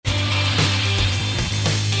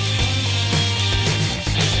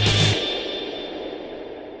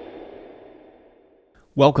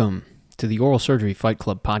Welcome to the Oral Surgery Fight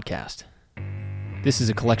Club podcast. This is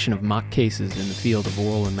a collection of mock cases in the field of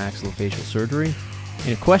oral and maxillofacial surgery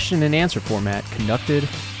in a question and answer format conducted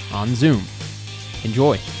on Zoom.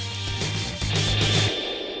 Enjoy.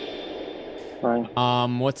 Right.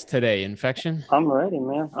 What's today? Infection? I'm ready,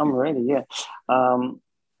 man. I'm ready. Yeah.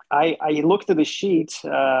 I looked at the sheet.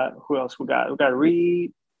 Who else we got? We got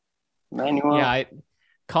Reed, Manuel. Yeah,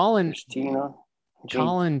 Colin Christina.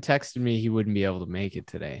 Colin texted me he wouldn't be able to make it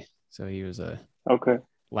today, so he was a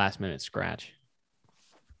last minute scratch.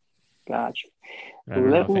 Gotcha. I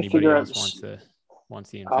don't know if anybody else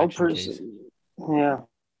wants the infection case. Yeah.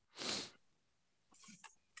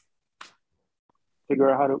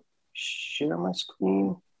 Figure out how to share my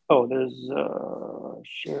screen. Oh, there's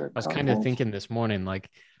share. I was kind of thinking this morning, like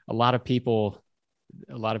a lot of people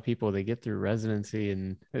they get through residency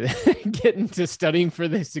and get into studying for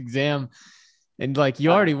this exam. And like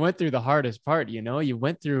you already went through the hardest part, you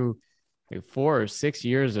went through like 4 or 6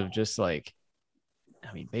 years of just like,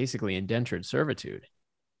 basically indentured servitude.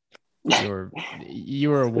 You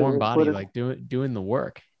were a warm body, like doing the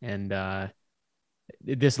work. And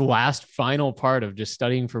this last final part of just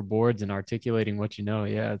studying for boards and articulating what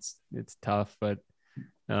it's tough. But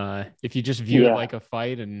if you just view it like a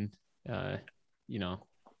fight and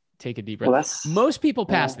take a deep breath, most people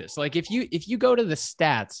pass this. Like if you go to the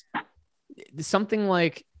stats, something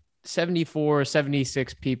like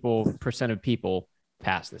 76% of people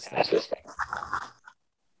pass this thing.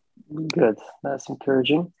 Good. That's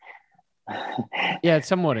encouraging. Yeah, it's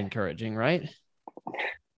somewhat encouraging, right?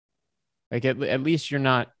 Like at least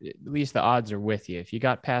the odds are with you. If you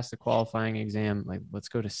got past the qualifying exam, like let's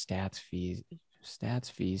go to stats fees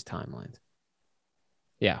timelines.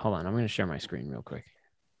 Yeah, hold on. I'm going to share my screen real quick.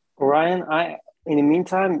 Ryan, in the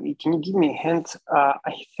meantime, can you give me a hint?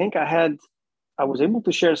 I think I was able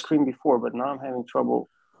to share a screen before, but now I'm having trouble.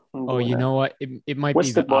 Oh, you know what? It might What's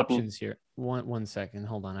be the button? Options here. One second.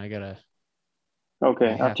 Hold on.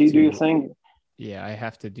 Okay. After you do your thing. Yeah, I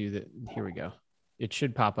have to do that. Here we go. It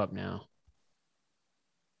should pop up now.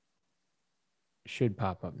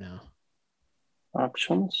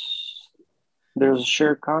 Options. There's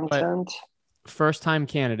share content. But first time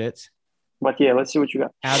candidates. But yeah, let's see what you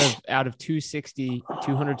got. Out of 260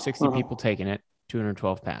 people taking it,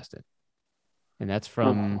 212 passed it. And that's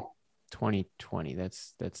from 2020.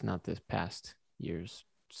 That's not this past year's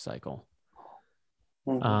cycle.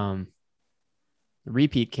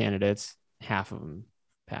 Repeat candidates, half of them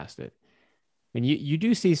passed it. And you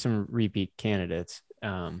do see some repeat candidates,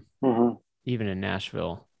 even in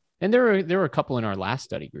Nashville. And there were a couple in our last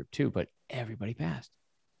study group too, but everybody passed.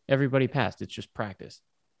 It's just practice.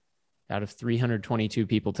 Out of 322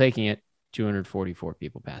 people taking it, 244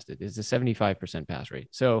 people passed it. It's a 75% pass rate.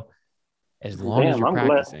 So as long as you're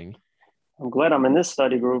practicing. I'm glad I'm in this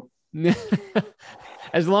study group.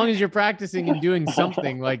 As long as you're practicing and doing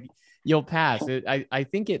something, like you'll pass it. I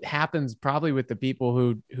think it happens probably with the people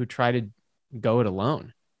who try to go it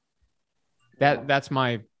alone. That's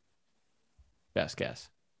my best guess.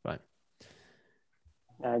 But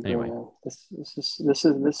anyway, this is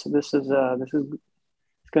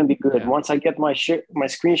it's gonna be good. Yeah. Once I get my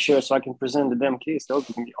screen share so I can present the damn case, that would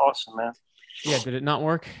be awesome, man. Yeah, did it not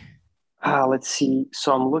work? Let's see.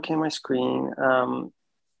 So I'm looking at my screen.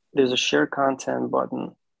 There's a share content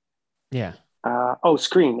button. Yeah.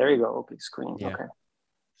 Screen. There you go. Okay, screen. Yeah. Okay.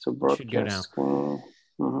 So broadcast screen.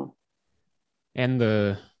 And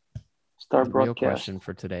the broadcast. Real question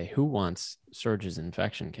for today: who wants Serge's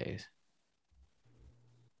infection case?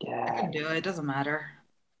 Yeah, I can do it. It doesn't matter.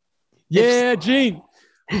 Yeah, Gene.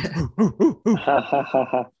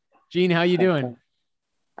 Gene, how you doing?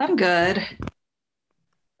 I'm good.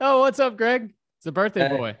 Oh, what's up, Greg? It's the birthday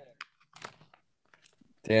boy.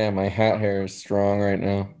 Damn, my hat hair is strong right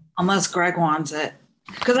now. Unless Greg wants it.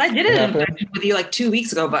 Because I did it with you like 2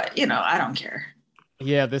 weeks ago, but I don't care.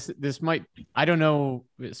 Yeah, this might, I don't know.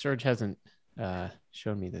 Serge hasn't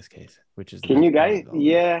shown me this case, which is. Can you guys?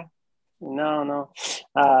 Yeah. No.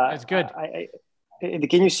 That's good.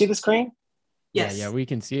 Can you see the screen? Yes. Yeah, we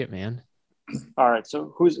can see it, man. All right.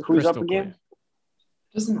 So who's up again?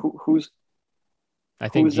 Who's? I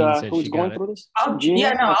think Jean said who's she going got through this? I'll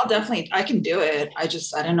definitely. I can do it. I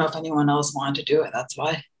didn't know if anyone else wanted to do it. That's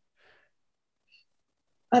why.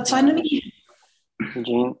 That's fine to me.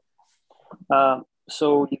 Jean.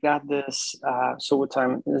 So you got this. So what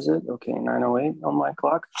time is it? Okay, 9:08 on my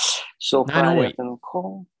clock. So Friday afternoon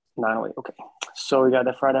call. 9:08. Okay. So we got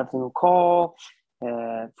the Friday afternoon call.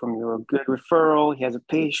 From your good referral, he has a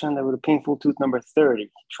patient that with a painful tooth number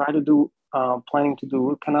 30. Planning to do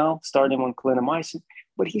root canal, starting on clindamycin,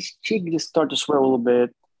 but his cheek just started to swell a little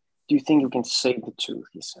bit. do you think you can save the tooth?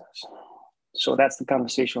 He says. So that's the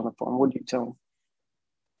conversation on the phone. What do you tell him?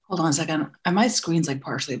 Hold on a second. My screen's like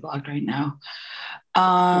partially blocked right now.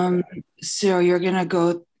 So you're gonna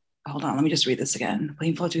go. Hold on. Let me just read this again.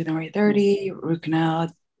 Plain full tooth number 30, root canal.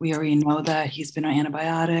 We already know that he's been on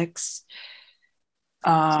antibiotics.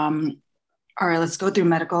 All right, let's go through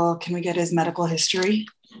medical. Can we get his medical history?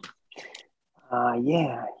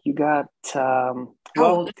 Yeah, you got. How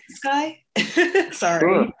old is this guy?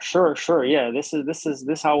 Sorry. Sure. Yeah, this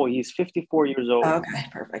is how old he's 54 years old. Okay,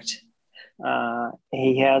 perfect.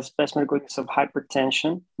 He has best medical use of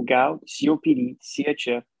hypertension, gout, COPD,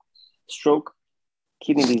 CHF, stroke,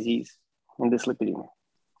 kidney disease, and dyslipidemia.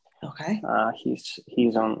 Okay.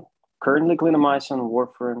 He's on currently clindamycin,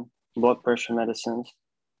 warfarin, blood pressure medicines.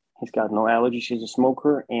 He's got no allergies. He's a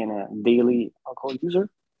smoker and a daily alcohol user.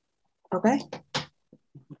 Okay.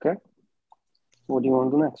 What do you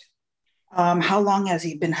want to do next? How long has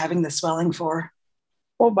he been having the swelling for?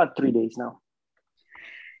 Oh, about 3 days now.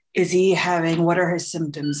 What are his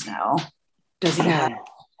symptoms now? Does he have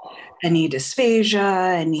any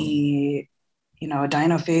dysphagia, any,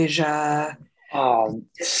 dynophagia?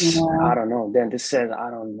 I don't know. Dentist says, I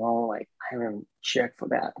don't know. Like, I haven't checked for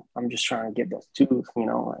that. I'm just trying to get those tooth,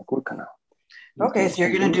 what kind of. Okay, so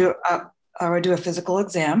you're going to do a physical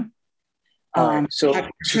exam. All right. So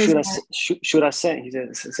should I send? He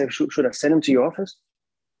said, should I send him to your office?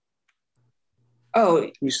 Oh,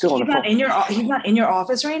 you're still on the phone. He's not in your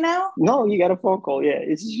office right now? No, you got a phone call. Yeah,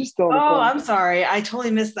 it's just still on the phone. Oh, I'm sorry. I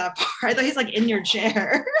totally missed that part. I thought he's like in your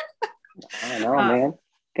chair. I know, man.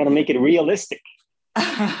 Got to make it realistic.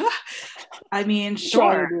 I mean,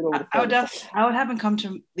 sure. I would have him come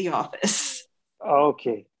to the office.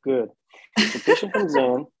 Okay, good. The patient comes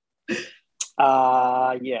in.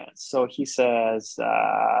 So he says,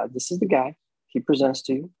 this is the guy. He presents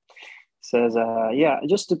to you. Says,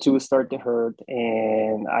 just the tooth start to hurt,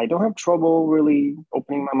 and I don't have trouble really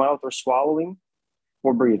opening my mouth or swallowing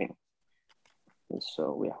or breathing.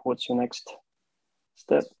 So, what's your next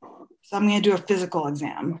step? So I'm going to do a physical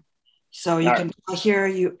exam. So you can hear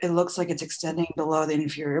it looks like it's extending below the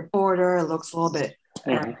inferior border. It looks a little bit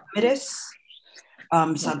erythematous,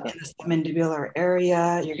 in the submandibular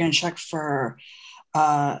area. You're going to check for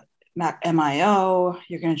MIO.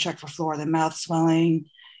 You're going to check for floor of the mouth swelling,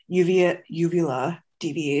 uvula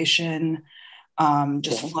deviation,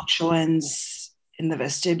 fluctuance in the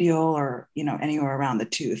vestibule or, anywhere around the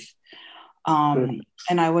tooth. And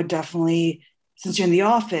I would definitely, since you're in the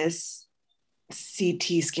office,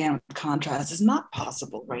 CT scan with contrast is not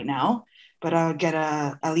possible right now, but I would get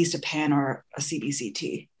at least a PAN or a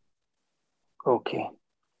CBCT. Okay,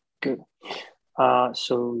 good.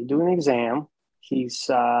 So you do an exam. His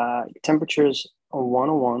temperature's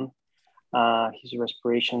 101. His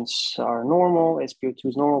respirations are normal. SpO2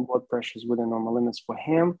 is normal. Blood pressure is within normal limits for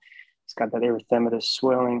him. He's got that erythematous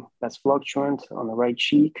swelling that's fluctuant on the right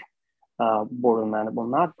cheek. Border mandible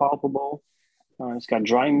not palpable. He's got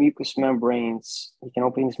dry mucous membranes. He can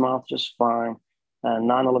open his mouth just fine.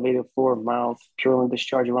 Non-elevated floor of mouth, purulent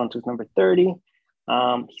discharge around tooth number 30.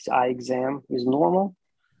 His eye exam is normal.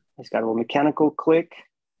 He's got a little mechanical click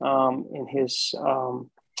on his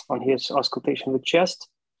auscultation of the chest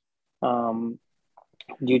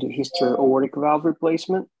due to history of aortic valve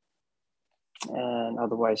replacement. And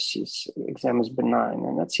otherwise, his exam is benign.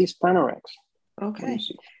 And that's his Panorex. Okay.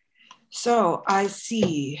 So I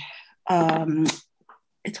see.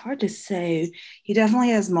 It's hard to say. He definitely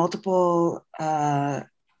has multiple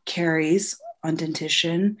caries on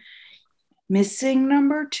dentition. Missing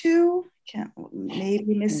number 2.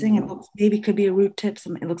 Maybe missing. It looks, maybe could be a root tip.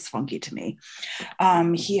 It looks funky to me.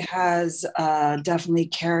 He has definitely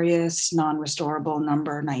carious, non-restorable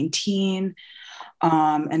number 19,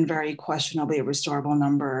 and very questionably restorable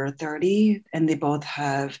number 30. And they both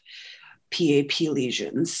have PAP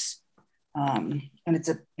lesions. And it's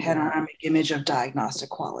a panoramic image of diagnostic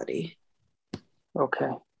quality.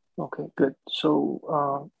 Okay, good.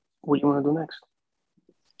 So what do you want to do next?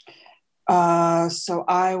 So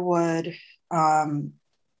I would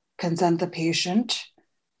consent the patient,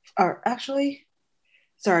 or actually,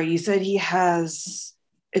 sorry, you said he has,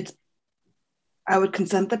 I would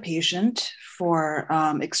consent the patient for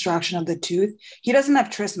extraction of the tooth. He doesn't have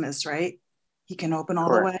trismus, right? He can open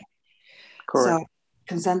all the way. Correct. So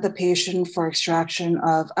consent the patient for extraction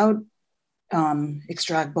of, I would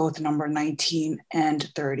extract both number 19 and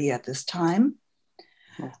 30 at this time.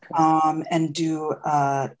 Okay. And do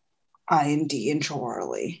IND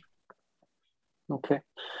intraorally. Okay.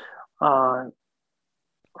 All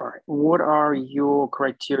right. What are your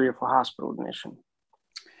criteria for hospital admission?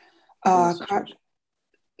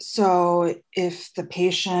 So if the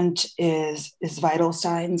patient his vital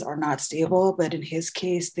signs are not stable, but in his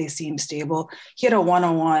case, they seem stable. He had a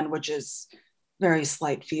 101, which is very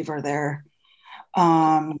slight fever there.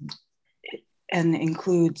 And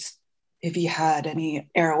includes if he had any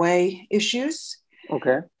airway issues.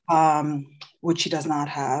 Okay. Which he does not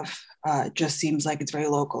have. It just seems like it's very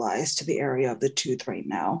localized to the area of the tooth right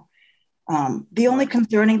now. The only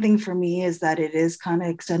concerning thing for me is that it is kind of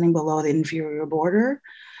extending below the inferior border.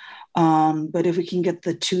 But if we can get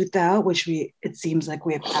the tooth out, which it seems like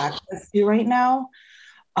we have access to right now,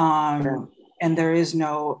 and there is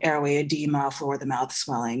no airway edema, floor of the mouth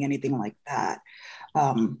swelling, anything like that,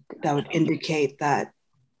 that would indicate that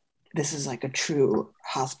this is like a true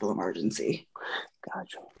hospital emergency.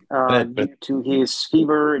 Gotcha. Due to his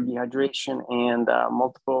fever, dehydration, and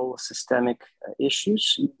multiple systemic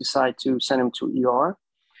issues, you decide to send him to ER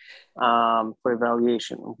for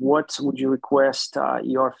evaluation. What would you request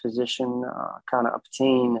ER physician kind of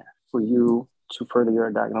obtain for you to further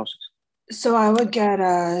your diagnosis? So I would get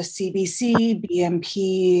a CBC,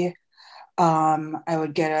 BMP. I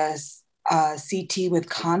would get a CT with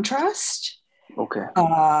contrast. Okay.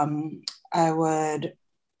 I would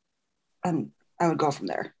go from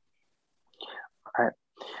there. All right.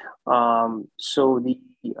 So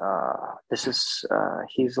this is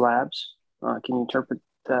his labs. Can you interpret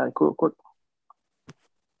that quick?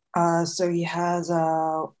 So he has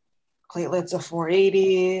platelets of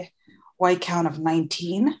 480, white count of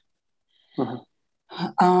 19.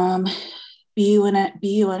 Mm-hmm.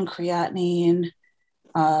 BUN creatinine.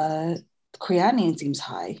 Creatinine seems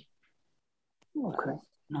high. Okay.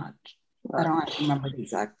 I don't remember the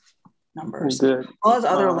exact numbers. Good. All his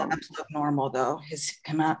other labs look normal though. His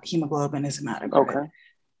hemoglobin is hematocrit.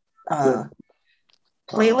 Okay.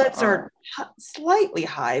 Platelets are slightly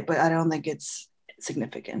high, but I don't think it's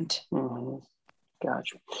significant. Mm-hmm.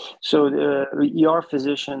 Gotcha. So the ER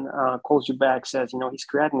physician calls you back, says, his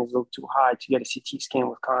creatinine is a little too high to get a CT scan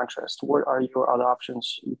with contrast. What are your other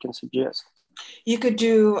options you can suggest? You could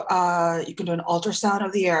do an ultrasound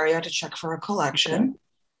of the area to check for a collection.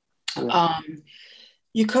 Okay. Yeah.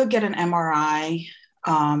 You could get an MRI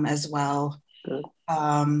as well. Good.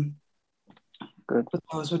 Good. But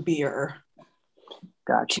those would be your.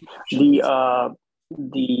 Gotcha.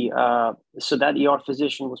 So that ER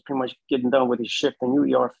physician was pretty much getting done with his shift. The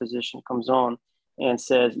new ER physician comes on and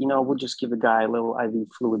says, we'll just give the guy a little IV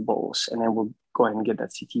fluid bolus, and then we'll go ahead and get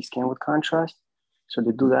that CT scan with contrast. So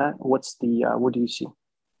they do that. What do you see?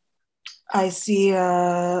 I see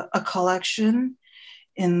a collection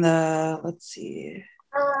in the, let's see.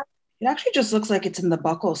 It actually just looks like it's in the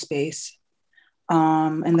buccal space,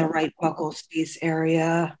 in the right buccal space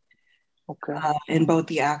area. Okay. In both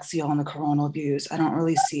the axial and the coronal views. I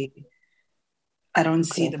don't see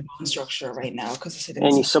the bone structure right now because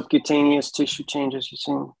any subcutaneous tissue changes you've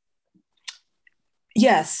seen?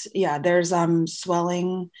 Yes. Yeah. There's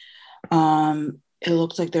swelling. It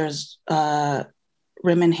looks like there's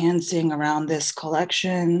rim enhancing around this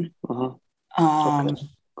collection. Okay.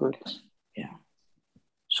 Good. Yeah.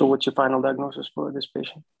 So what's your final diagnosis for this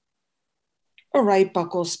patient? A right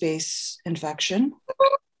buccal space infection.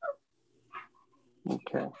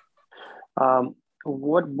 Okay.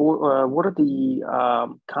 What are the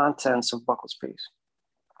contents of buccal space?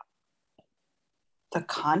 The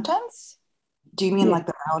contents? Do you mean like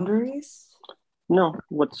the boundaries? No.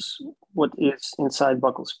 What is inside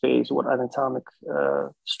buccal space? What anatomic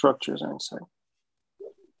structures are inside?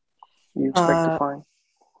 You expect to find?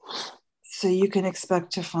 So you can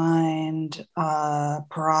expect to find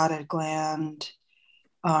parotid gland.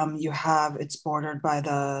 It's bordered by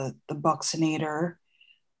the buccinator.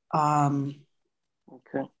 Okay.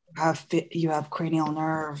 You have cranial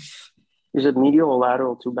nerve. Is it medial or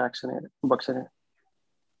lateral to buccinator?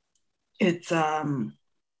 It's lateral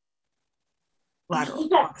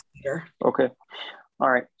buccinator. Okay. All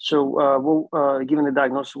right. So, given the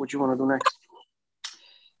diagnosis, what you want to do next?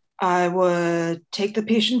 I would take the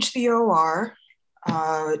patient to the OR.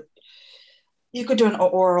 You could do an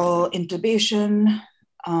oral intubation.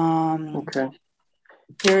 Okay.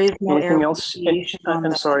 There is no anything else?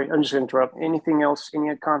 I'm sorry, I'm just going to interrupt. Anything else?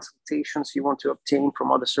 Any consultations you want to obtain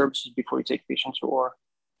from other services before you take patients to OR?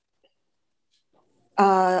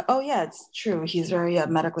 Oh yeah, it's true. He's very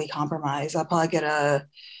medically compromised. I'll probably get a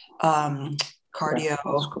cardio. Yeah,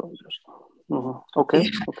 okay. Yeah.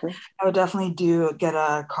 Okay. I would definitely get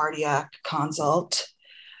a cardiac consult.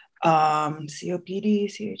 COPD,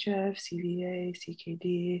 CHF, CVA,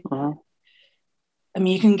 CKD. I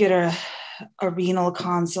mean, you can get a renal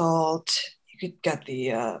consult. You could get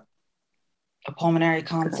a pulmonary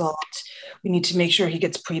consult. We need to make sure he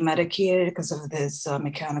gets pre-medicated because of this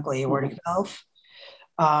mechanical aortic valve.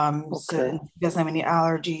 So if he doesn't have any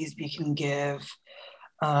allergies, we can give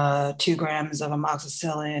 2 grams of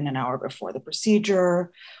amoxicillin an hour before the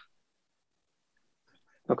procedure.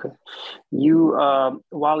 Okay. You,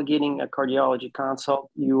 while getting a cardiology consult,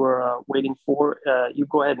 you are waiting for, you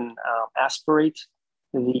go ahead and aspirate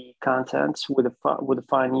the contents with a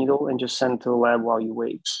fine needle and just send it to the lab while you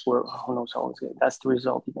wait for who knows how long it's going. That's the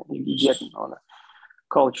result you get on a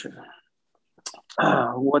culture.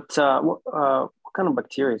 What kind of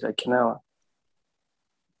bacteria is Legionella?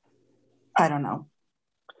 I don't know.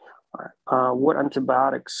 All right. What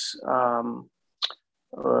antibiotics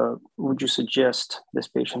would you suggest this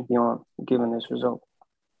patient be on given this result?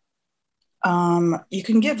 You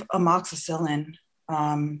can give amoxicillin.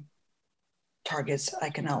 Targets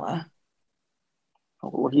Legionella.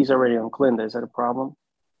 Well, he's already on Clinda. Is that a problem?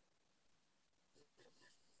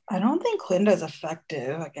 I don't think Clinda is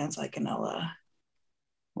effective against Legionella.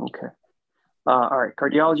 Okay. All right.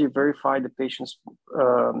 Cardiology verified the patient's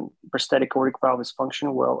prosthetic aortic valve is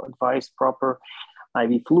functional. Well, advised proper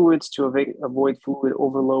IV fluids to avoid fluid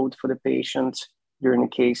overload for the patient during the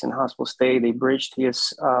case and hospital stay. They bridged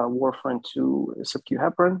his warfarin to subcu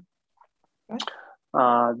heparin. Okay.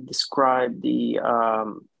 Describe the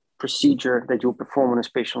procedure that you'll perform on this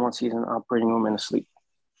patient once he's in the operating room and asleep.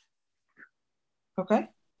 Okay.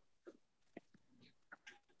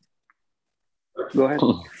 Go ahead.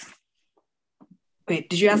 Wait,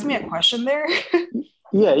 did you ask me a question there?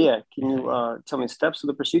 Yeah. Can you tell me the steps of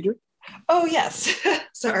the procedure? Oh, yes.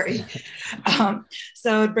 Sorry.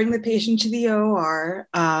 So I'd bring the patient to the OR.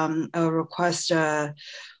 I would request oral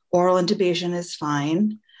intubation is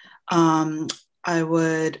fine. I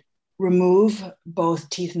would remove both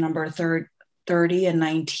teeth number 30 and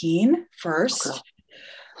 19 first.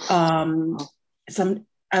 Okay.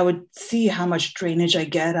 I would see how much drainage I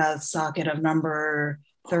get out of socket of number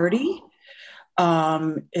 30.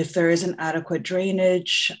 If there isn't adequate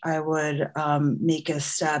drainage, I would make a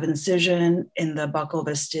stab incision in the buccal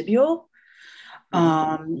vestibule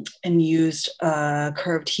and used a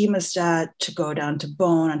curved hemostat to go down to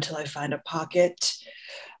bone until I find a pocket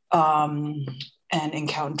and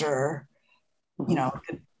encounter,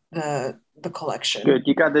 the collection. Good.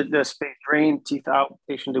 You got the space drained, teeth out,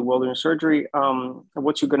 patient did wilderness surgery.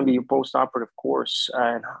 What's going to be your post-operative course,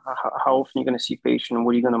 and how often are you going to see patient, and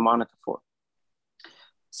what are you going to monitor for?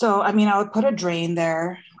 So, I would put a drain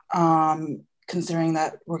there, considering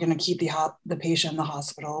that we're going to keep the patient in the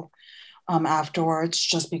hospital afterwards,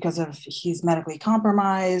 just because he's medically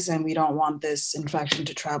compromised, and we don't want this infection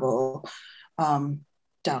to travel down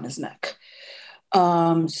his neck.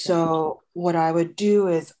 So what I would do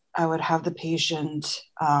is I would have the patient,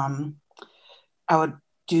 I would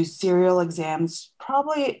do serial exams,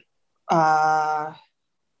 probably like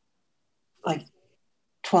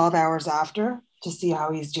 12 hours after to see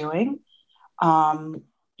how he's doing.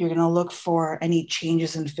 You're going to look for any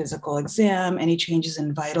changes in physical exam, any changes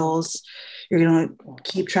in vitals. You're going to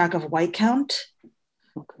keep track of white count.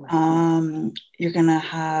 You're going to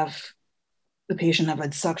have the patient have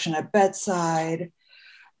a suction at bedside.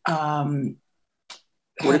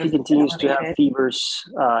 What if he continues to have fevers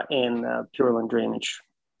and purulent drainage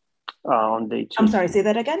on day 2? I'm sorry, say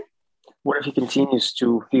that again? What if he continues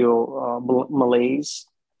to feel malaise,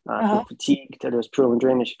 feel fatigued, there's purulent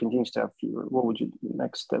drainage, he continues to have fever? What would your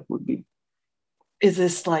next step would be? Is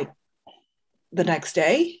this like the next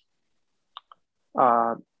day?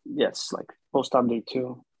 Yes, like post-op day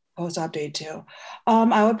 2. Post-op day 2.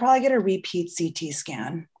 I would probably get a repeat CT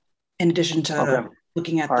scan in addition to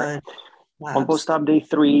looking at the labs. On post-op day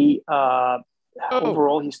 3,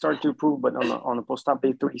 overall he started to improve, but on the post-op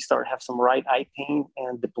day 3, he started to have some right eye pain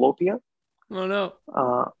and diplopia. Oh no.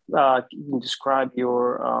 Can you describe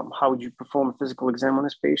how would you perform a physical exam on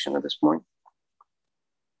this patient at this point?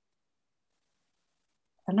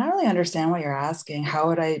 I don't really understand what you're asking. How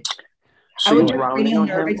would I? So I would do a cranial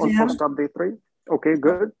nerve exam on post-op day 3. Okay,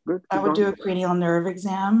 good. I would do a cranial nerve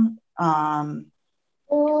exam.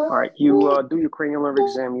 All right, you do your cranial nerve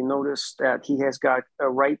exam. You notice that he has got a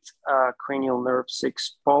right cranial nerve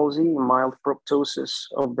 6 palsy, mild proptosis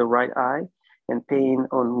of the right eye, and pain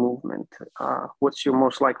on movement. What's your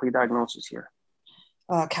most likely diagnosis here?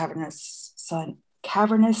 Cavernous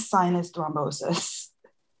sinus thrombosis.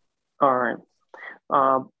 All right.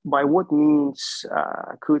 By what means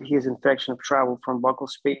could his infection have traveled from buccal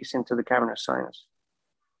space into the cavernous sinus?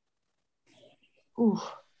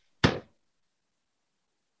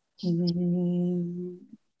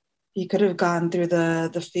 He could have gone through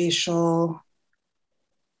the facial.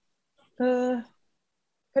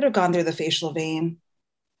 Could have gone through the facial vein.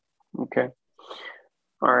 Okay.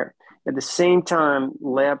 All right. At the same time,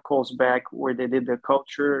 lab calls back where they did the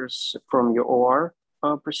cultures from your OR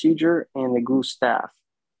procedure and they grew Staph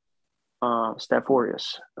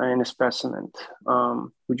aureus in a specimen.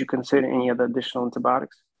 Would you consider any other additional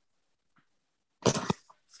antibiotics?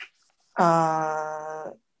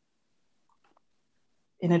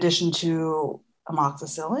 In addition to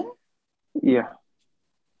amoxicillin? Yeah.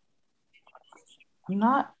 I'm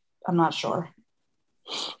not sure.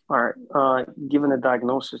 All right. Given the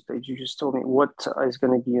diagnosis that you just told me, what is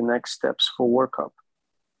going to be your next steps for workup?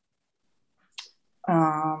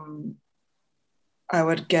 I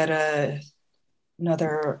would get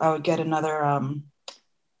another. I'm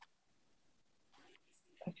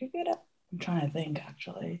trying to think.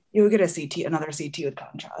 Actually, you would get another CT with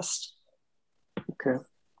contrast. Okay.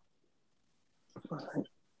 All right.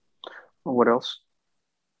 What else?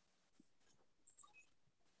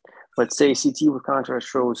 Let's say CT with contrast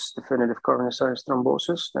shows definitive coronary sinus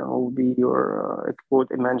thrombosis. Then what would be your what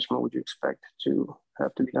management would you expect to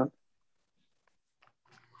have to be done?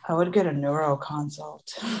 I would get a neuro consult.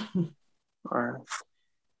 All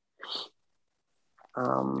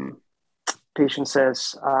right. Patient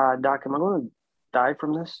says, "Doc, am I going to die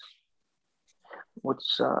from this?" What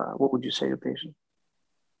would you say to the patient?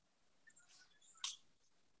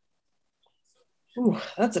 Ooh,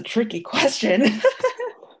 that's a tricky question.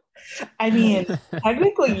 I mean,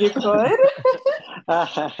 technically you could.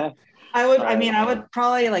 I would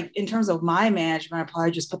probably, like, in terms of my management, I'd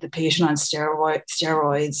probably just put the patient on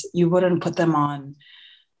steroids. You wouldn't put them on,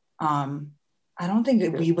 I don't think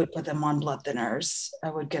that we would put them on blood thinners. I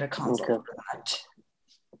would get a consult for that.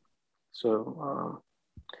 So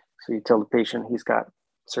you tell the patient he's got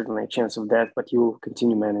certainly a chance of death, but you will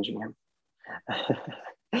continue managing him.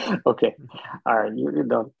 Okay. All right. You're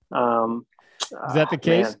done. Is that the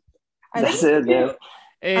case? That's it, man.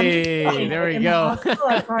 Hey, there we go.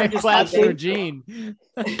 Claps for Gene.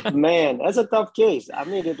 Man, that's a tough case. I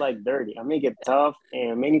made it like dirty. I make it tough,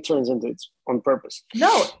 and many turns into it on purpose.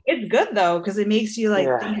 No, it's good though, because it makes you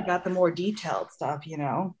think about the more detailed stuff, you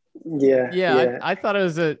know. Yeah. I thought it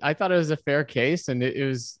was a fair case, and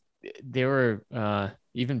they were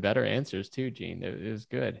even better answers too, Gene. It was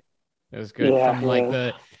good. It was good. From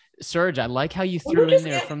the Serge, I like how you threw in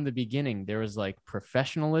there from the beginning. There was like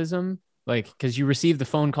professionalism, like, because you received the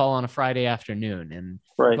phone call on a Friday afternoon, and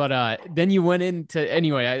right. But then you went into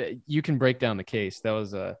anyway. You can break down the case. That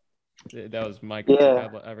was my critique.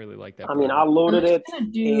 I really like that. I mean, I loaded it.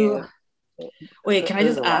 Wait, can I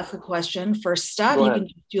just ask a question? For stuff, you can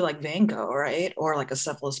do like Vanco, right, or like a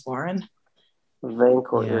cephalosporin.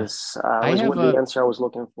 Vanco is the answer I was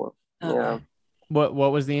looking for. Okay. Yeah. What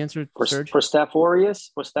was the answer, Serge? For Staph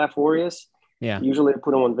aureus, yeah. Usually I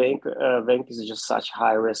put them on Vanc. Vanc is just such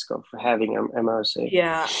high risk of having MRSA.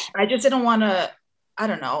 Yeah, I just didn't want to. I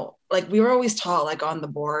don't know. Like, we were always taught, like, on the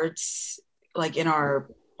boards, like in our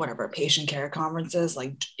patient care conferences,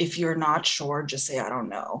 like, if you're not sure, just say I don't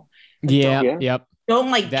know. Like,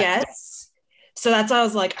 don't guess. So that's why I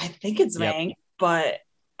was like, I think it's Vanc, but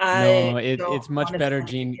it's much better,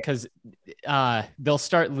 Gene, because they'll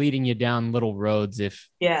start leading you down little roads if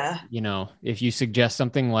you suggest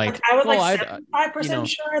something like I was 75%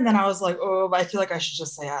 sure, and then I was like, oh, I feel like I should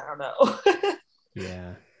just say I don't know.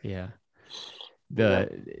 Yeah.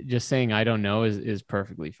 Just saying I don't know is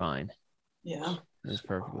perfectly fine. Yeah, it's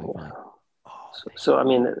perfectly fine. So I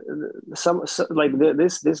mean,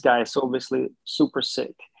 this guy is obviously super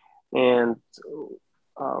sick, and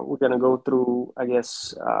we're gonna go through, I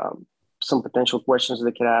guess, some potential questions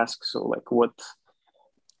they could ask. So, like, what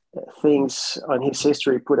things on his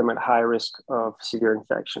history put him at high risk of severe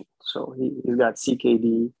infection? So he's got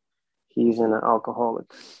CKD. He's an alcoholic.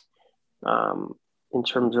 In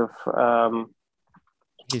terms of,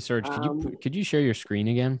 hey, Serge, could you share your screen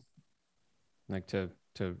again, like to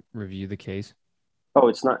review the case? Oh,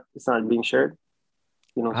 it's not being shared.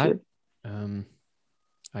 You don't see it. I don't.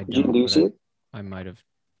 Gene, do you see it? I might have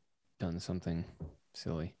done something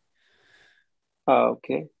silly.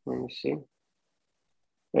 Okay, let me see.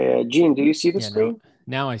 Gene, do you see the screen?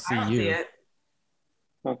 Now I see you. See it.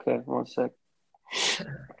 Okay, 1 sec.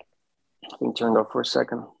 Let me turn it off for a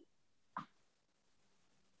second.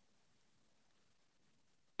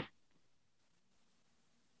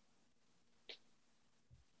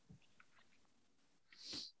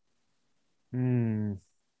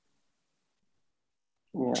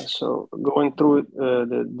 Yeah, so going through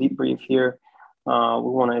the debrief here, we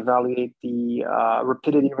want to evaluate the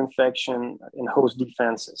rapidity of infection and host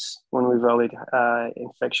defenses. When we evaluate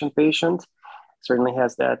infection patient, certainly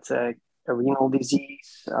has that renal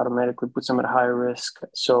disease, automatically puts them at high risk.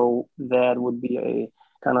 So that would be a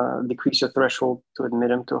kind of decrease your threshold to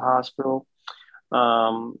admit him to hospital.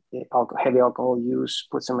 Heavy alcohol use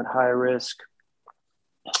puts him at higher risk.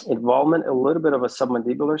 Involvement, a little bit of a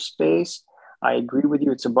submandibular space. I agree with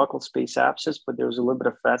you. It's a buccal space abscess, but there's a little bit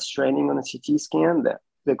of fat straining on the CT scan that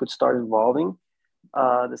they could start involving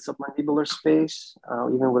the submandibular space,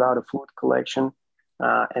 even without a fluid collection.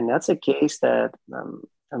 And that's a case that,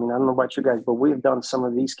 I don't know about you guys, but we've done some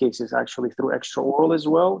of these cases actually through extraoral as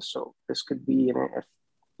well. So this could be,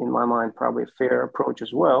 in my mind, probably a fair approach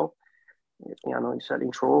as well. I know you said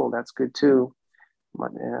intraoral, that's good too.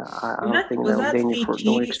 But I don't think that was danger for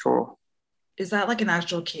going extraoral. Is that like an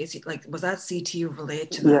actual case? Like, was that CT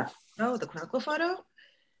related to the photo, the clinical photo?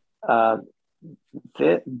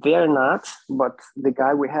 They're not, but the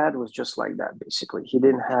guy we had was just like that, basically. He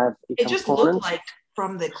didn't have a It just looked like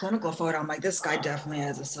from the clinical photo, I'm like, this guy definitely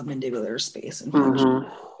has a submandibular space infection.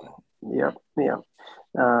 Yep.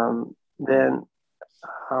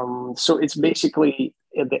 So it's basically,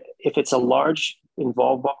 if it's a large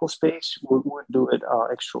involved buccal space, we would do it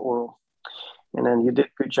extraoral. And then you did a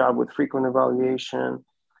good job with frequent evaluation,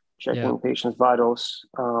 checking patient's vitals,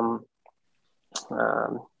 amount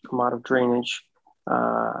of drainage.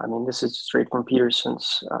 This is straight from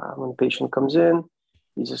Peterson's. When the patient comes in,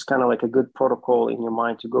 it's just kind of like a good protocol in your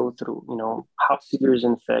mind to go through, how severe is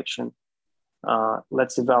infection?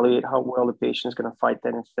 Let's evaluate how well the patient is going to fight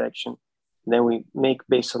that infection. And then we make,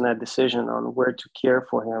 based on that decision, on where to care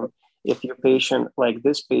for him. If your patient, like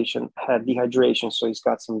this patient, had dehydration, so he's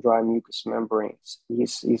got some dry mucous membranes,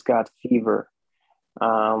 he's got fever,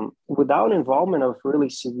 without involvement of really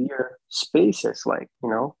severe spaces like,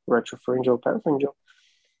 retropharyngeal, parapharyngeal,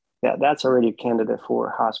 that's already a candidate for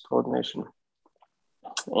hospital admission.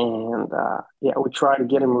 And we try to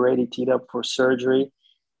get him ready, teed up for surgery.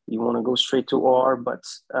 You want to go straight to OR, but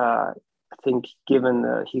I think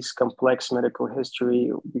given his complex medical history,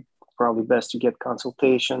 it would be probably best to get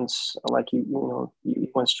consultations. Like you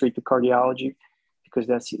went straight to cardiology, because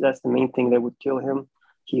that's the main thing that would kill him.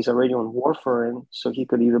 He's already on warfarin, so he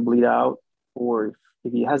could either bleed out, or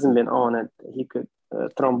if he hasn't been on it, he could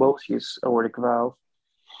thrombose his aortic valve.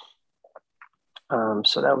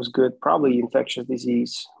 So that was good. Probably infectious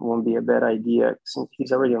disease won't be a bad idea, since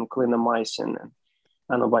he's already on clindamycin. And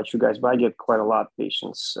I don't know about you guys, but I get quite a lot of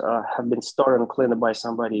patients have been started on clindamycin by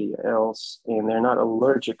somebody else, and they're not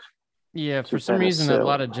allergic. Yeah, for some reason, a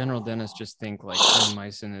lot of general dentists just think like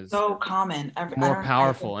clindamycin is so common, more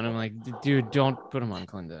powerful, and I'm like, dude, don't put him on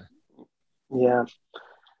Clinda. Yeah.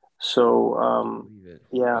 So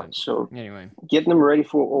So anyway, getting them ready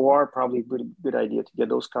for OR, probably a good idea to get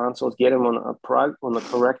those consults. Get them on the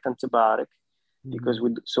correct antibiotic, because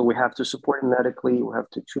we have to support him medically. We have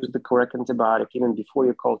to choose the correct antibiotic even before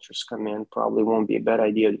your cultures come in. Probably won't be a bad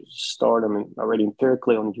idea to start them already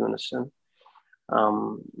empirically on Unison.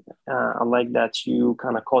 I like that you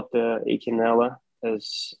kind of caught the Echinella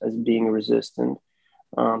as being resistant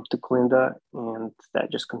to Clinda, and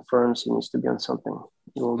that just confirms he needs to be on something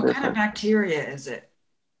a little different. What kind of bacteria is it?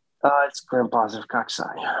 It's gram-positive cocci.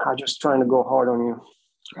 I'm just trying to go hard on you.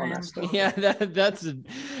 Yeah, that's an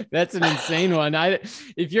insane one.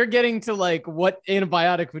 If you're getting to like what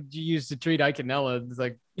antibiotic would you use to treat Echinella, it's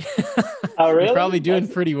like oh, really? You're probably doing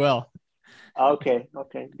pretty well. Okay,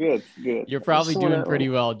 good. You're probably doing pretty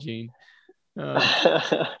well, Gene. You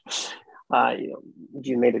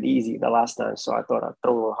made it easy the last time, so I thought I'd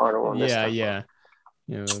throw a little harder on this time. Yeah.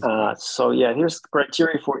 Here's the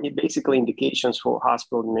criteria for basically indications for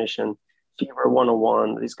hospital admission. Fever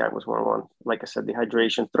 101. This guy was 101. Like I said,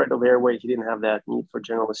 dehydration, threat of airway. He didn't have that. Need for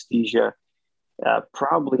general anesthesia.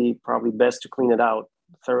 Probably best to clean it out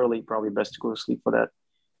thoroughly. Probably best to go to sleep for that.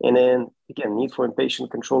 And then again, need for inpatient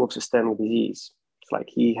control of systemic disease. It's like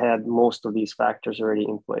he had most of these factors already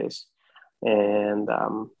in place. And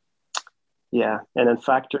and then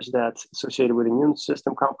factors that's associated with immune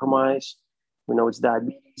system compromise. We know it's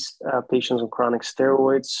diabetes, patients on chronic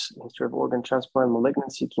steroids, history of organ transplant,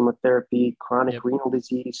 malignancy, chemotherapy, chronic renal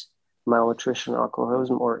disease, malnutrition,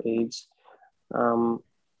 alcoholism, or AIDS.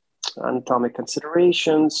 Anatomic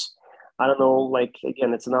considerations. I don't know, like,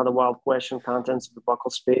 again, it's another wild question. Contents of the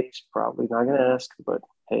buccal space, probably not going to ask, but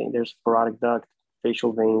hey, there's parotid duct,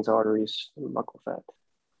 facial veins, arteries, buccal fat.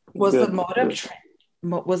 Was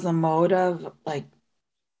the mode of like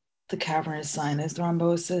the cavernous sinus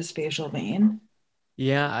thrombosis facial vein?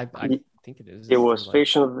 Yeah, I think it is. It was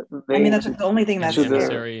facial vein. That's the only thing that's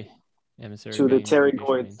emissary to the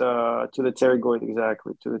pterygoid,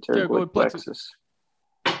 exactly, to the pterygoid plexus.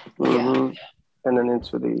 Mm-hmm. And then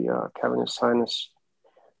into the cavernous sinus.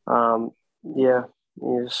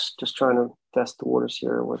 He's just trying to test the waters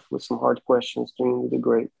here with some hard questions. Doing really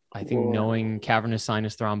great. I think knowing cavernous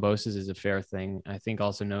sinus thrombosis is a fair thing. I think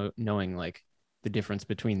also knowing like the difference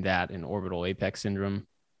between that and orbital apex syndrome,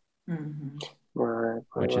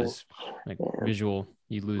 which is like visual,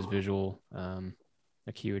 you lose visual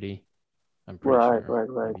acuity. I'm pretty sure.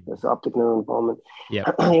 Right. That's optic nerve involvement. Yeah.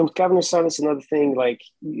 With cavernous sinus, another thing, like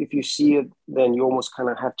if you see it, then you almost kind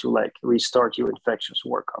of have to like restart your infectious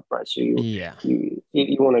workup, right? So you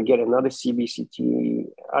want to get another CBCT.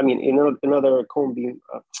 I mean, another cone beam.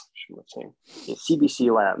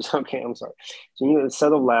 CBC labs. Okay, I'm sorry. So you need a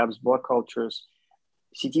set of labs, blood cultures,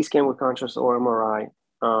 CT scan with contrast or MRI.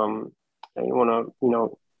 And you want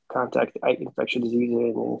to, contact infectious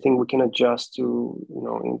diseases and anything we can adjust to,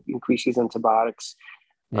 increase these antibiotics.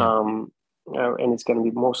 Yeah. And it's going to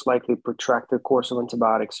be most likely protracted course of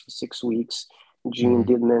antibiotics for 6 weeks. Gene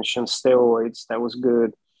did mention steroids. That was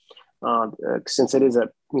good. Since it is a,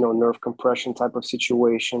 nerve compression type of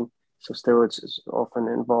situation. So steroids is often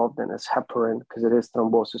involved in as heparin because it is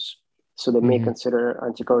thrombosis. So they may consider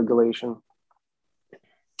anticoagulation.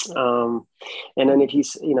 And then if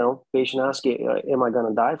he's, patient asking, am I going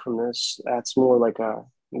to die from this? That's more like kind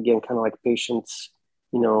of like patients,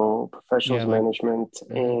 professionals management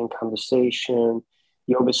and conversation.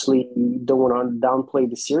 You obviously don't want to downplay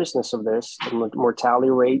the seriousness of this. The mortality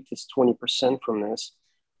rate is 20% from this.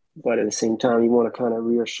 But at the same time, you want to kind of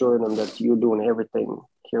reassure them that you're doing everything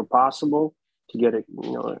here possible to get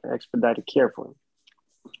expedited care for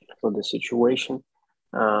the situation.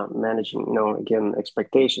 Managing, again,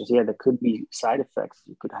 expectations. Yeah, there could be side effects.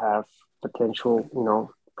 You could have potential,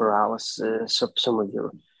 paralysis of some of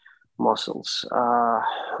your muscles,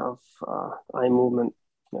 of eye movement,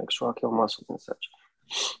 extraocular muscles and such.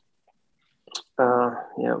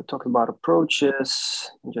 We talked about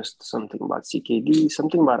approaches, just something about CKD,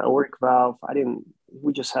 something about aortic valve.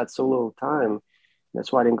 We just had so little time.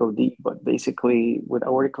 That's why I didn't go deep. But basically, with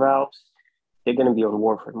aortic valves, they're going to be on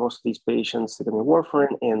warfarin. Most of these patients, they're going to be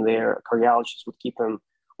warfarin, and their cardiologists would keep them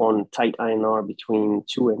on tight INR between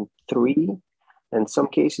 2 and 3. In some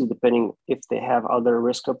cases, depending if they have other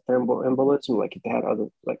risk of thromboembolism, like if they had other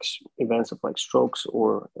like events of like strokes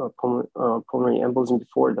or pulmonary embolism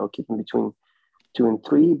before, they'll keep them between 2 and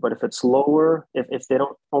 3. But if it's lower, if they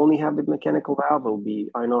don't only have the mechanical valve, it'll be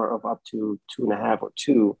INR of up to 2.5 or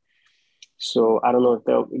 2. So I don't know if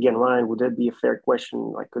they'll, again, Ryan, would that be a fair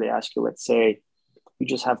question? Like, could they ask you, let's say you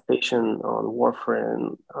just have patient on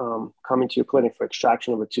warfarin coming to your clinic for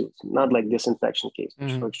extraction of a tooth, not like disinfection case,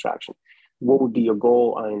 just for extraction. What would be your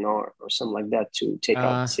goal INR or something like that to take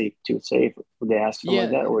out tooth safe? Would they ask something like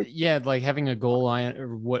that? Or like having a goal INR,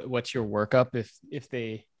 or what's your workup if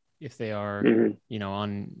they are on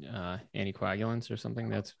anticoagulants or something?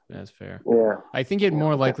 That's fair. Yeah, I think it'd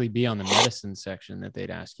more likely be on the medicine section that they'd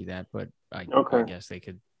ask you that, but I guess they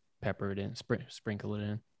could pepper it in, sprinkle it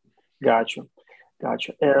in. Gotcha.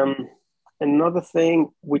 Another thing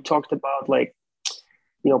we talked about, like,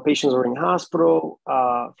 patients are in hospital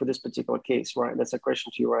for this particular case, right? That's a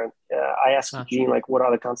question to you, Ryan. I asked Gene, like, what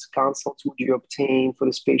other consults would you obtain for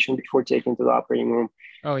this patient before taking to the operating room?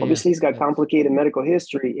 Obviously, he's got complicated medical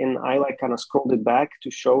history, and I kind of scrolled it back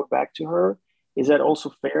to show it back to her. Is that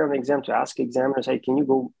also fair on the exam to ask examiners, hey, can you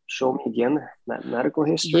go show me again that medical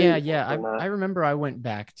history? Yeah. I remember I went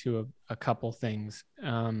back to a couple things.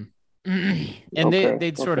 And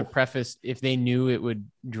they'd sort of preface, if they knew it would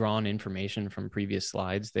draw on information from previous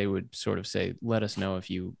slides, they would sort of say, let us know if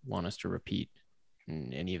you want us to repeat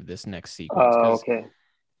any of this next sequence.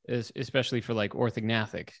 Especially for like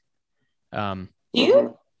orthognathic. I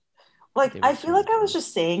feel like I was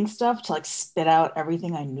just saying stuff to like spit out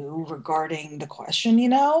everything I knew regarding the question,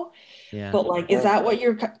 Yeah. But like, is that what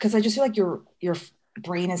because I just feel like your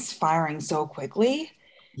brain is firing so quickly.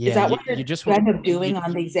 Yeah, is that what you just end up doing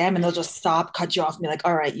on the exam, and they'll just stop, cut you off, and be like,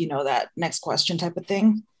 all right, that next question type of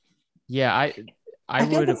thing? Yeah, I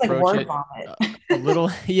feel would like it's approach like word it vomit. a little.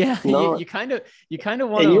 Yeah, no. you kind of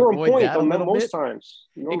want to avoid that a little most bit. Times.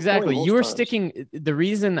 Exactly. You were sticking. The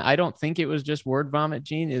reason I don't think it was just word vomit,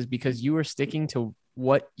 Gene, is because you were sticking to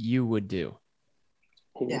what you would do.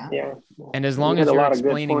 Yeah. And as long as you're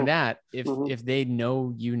explaining that, if they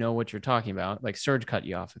know what you're talking about, like Serge cut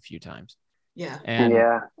you off a few times. Yeah. And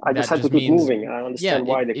I just had to keep moving. I understand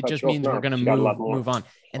why they cut you off. It just means we're going to move on.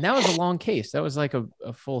 And that was a long case. That was like a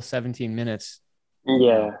full 17 minutes.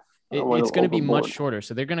 Yeah. It's going to be much shorter.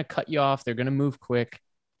 So they're going to cut you off. They're going to move quick.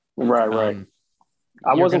 Right.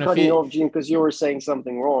 I wasn't cutting you off, Gene, because you were saying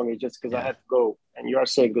something wrong. It's just because I had to go, and you are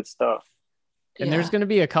saying good stuff. And there's going to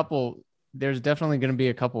be there's definitely going to be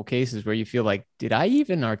a couple cases where you feel like, did I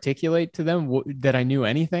even articulate to them that I knew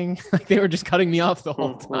anything? Like they were just cutting me off the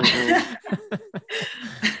whole time.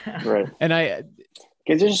 Right. And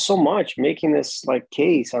because there's so much making this like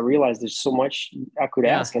case. I realized there's so much I could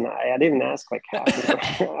ask, and I didn't ask like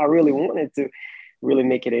half. I really wanted to really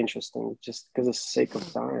make it interesting, just because of the sake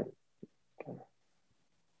of time.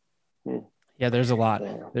 Yeah, there's a lot.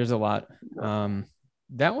 There's a lot.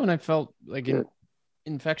 That one I felt like in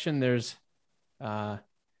infection. There's, I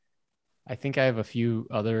think I have a few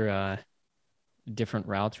other different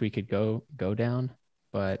routes we could go down,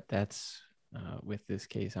 but that's with this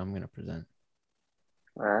case I'm going to present.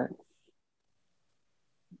 All right.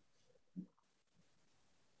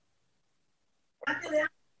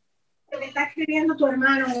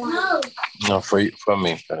 No, for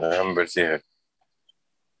me. Déjame ver si es.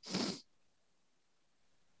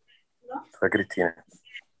 Fue Cristina.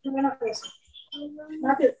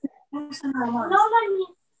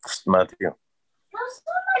 Matthew.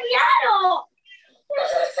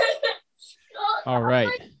 All right.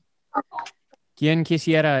 ¿Quién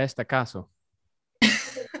quisiera este caso?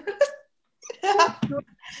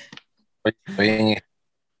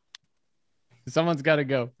 Someone's got to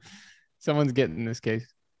go. Someone's getting this case.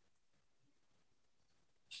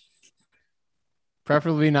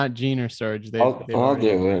 Preferably not Gene or Serge. I'll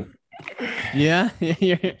do it. Yeah?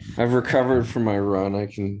 I've recovered from my run. I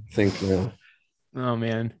can think now. Oh,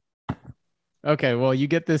 man. Okay, well, you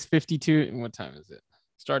get this 52. What time is it?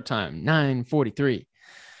 Start time, 9:43.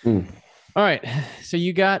 All right, so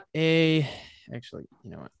you got a... Actually,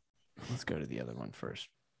 you know what? Let's go to the other one first.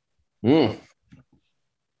 Bum,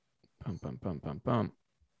 bum, bum, bum, bum.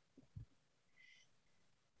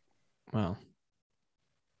 Well,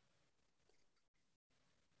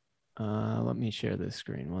 let me share this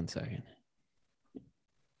screen. 1 second.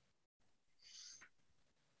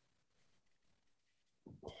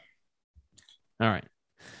 All right.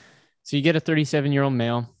 So you get a 37-year-old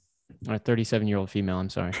male, or a 37-year-old female, I'm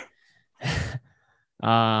sorry,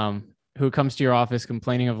 who comes to your office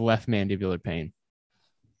complaining of left mandibular pain.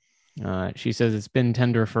 She says it's been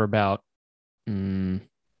tender for about 2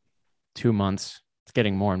 months. It's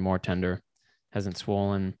getting more and more tender. Hasn't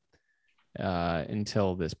swollen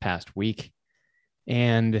until this past week.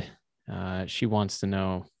 And she wants to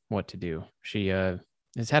know what to do. She has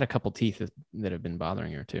had a couple teeth that have been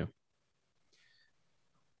bothering her too.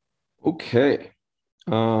 Okay.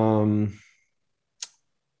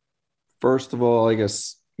 First of all, I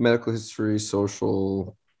guess medical history,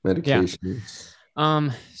 social medications. Yeah.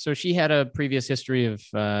 So she had a previous history of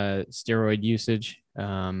steroid usage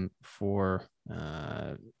for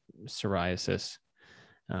psoriasis.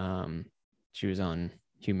 She was on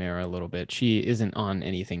Humira a little bit. She isn't on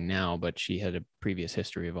anything now, but she had a previous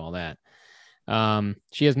history of all that.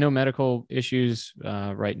 She has no medical issues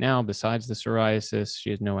right now besides the psoriasis.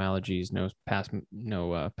 She has no allergies, no past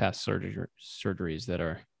surgeries that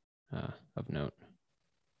are of note.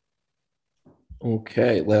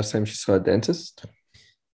 Okay. Last time she saw a dentist?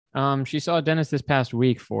 She saw a dentist this past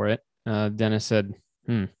week for it. Dentist said,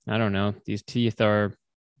 I don't know. These teeth are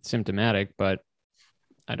symptomatic, but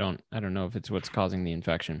I don't know if it's what's causing the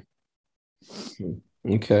infection.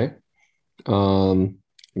 Okay. I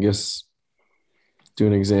guess do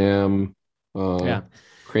an exam. Yeah.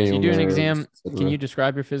 So you do an exam. Can you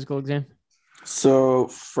describe your physical exam? So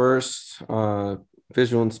first,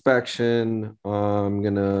 visual inspection. I'm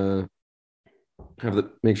gonna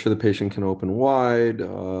make sure the patient can open wide.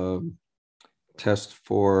 Test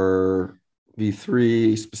for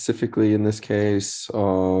V3 specifically in this case.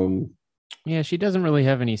 Yeah, she doesn't really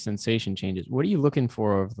have any sensation changes. What are you looking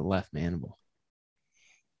for over the left mandible?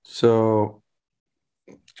 So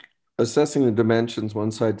assessing the dimensions one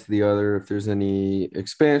side to the other, if there's any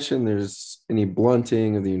expansion, there's any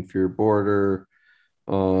blunting of the inferior border.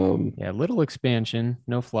 Yeah, little expansion,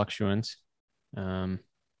 no fluctuance. So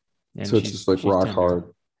it's just like rock tender. Hard.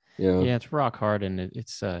 Yeah, it's rock hard, and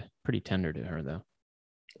it's pretty tender to her though.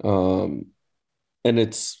 And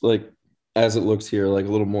it's like, as it looks here, like a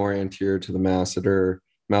little more anterior to the masseter.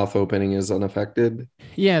 Mouth opening is unaffected.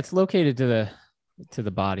 Yeah, it's located to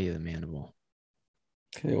the body of the mandible.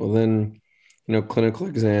 Okay, well then, clinical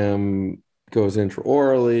exam goes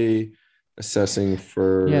intraorally, assessing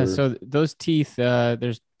for... Yeah, so those teeth,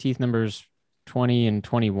 there's teeth numbers 20 and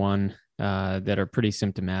 21 that are pretty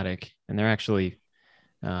symptomatic, and they're actually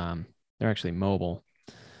mobile.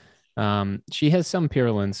 She has some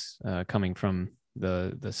purulence coming from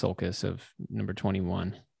the sulcus of number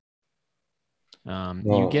 21.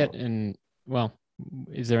 You get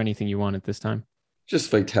is there anything you want at this time?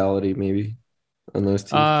 Just vitality, maybe, on those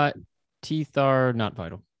teeth. Teeth are not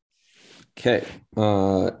vital. Okay.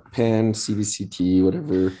 Pan, CBCT,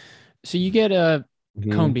 whatever. So you get a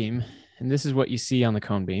cone beam, and this is what you see on the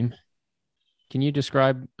cone beam. Can you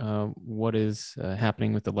describe what is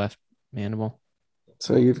happening with the left mandible?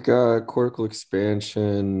 So you've got cortical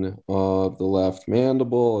expansion of the left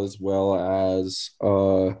mandible, as well as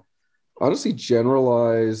honestly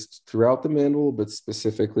generalized throughout the mandible, but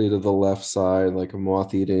specifically to the left side, like a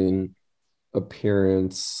moth-eaten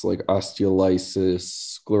appearance, like osteolysis,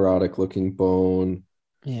 sclerotic looking bone.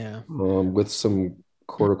 Yeah. With some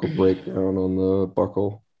cortical breakdown on the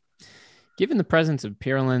buccal. Given the presence of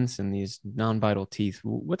purulence and these non-vital teeth,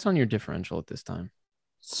 what's on your differential at this time?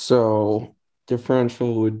 So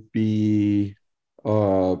differential would be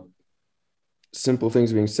simple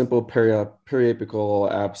things being simple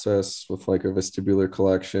periapical abscess with like a vestibular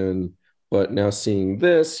collection, but now seeing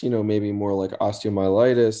this, maybe more like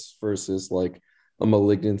osteomyelitis versus like a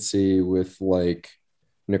malignancy with like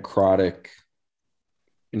necrotic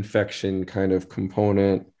infection kind of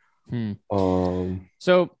component.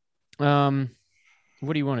 So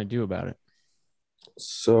what do you want to do about it?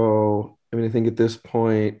 So, I mean, I think at this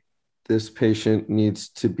point, this patient needs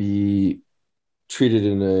to be treated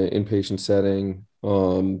in an inpatient setting. They're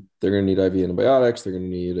going to need IV antibiotics. They're going to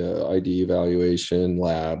need ID evaluation,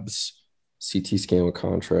 labs, CT scan with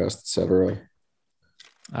contrast, etc.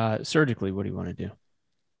 Surgically, what do you want to do?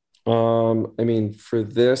 I mean, for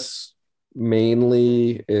this,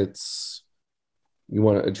 mainly it's you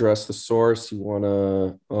want to address the source. You want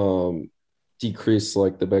to decrease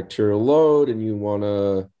like the bacterial load, and you want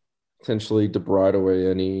to potentially debride away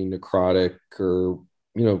any necrotic or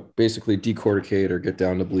basically decorticate or get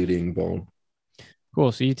down to bleeding bone.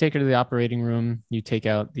 Cool. So you take her to the operating room, you take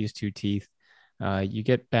out these 2 teeth, you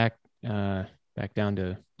get back down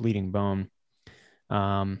to bleeding bone.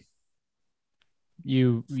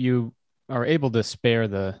 You are able to spare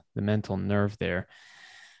the mental nerve there.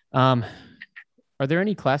 Are there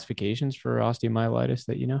any classifications for osteomyelitis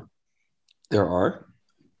that you know? There are.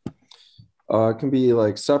 It can be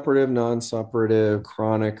like suppurative, non-suppurative,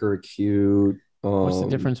 chronic, or acute. What's the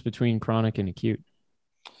difference between chronic and acute?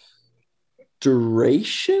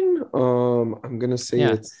 Duration? I'm going to say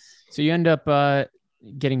it's... So you end up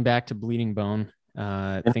getting back to bleeding bone.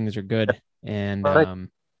 Things are good. And how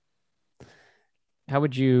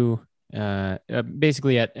would you...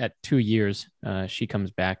 basically at 2 years, she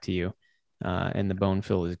comes back to you and the bone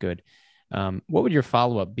fill is good. What would your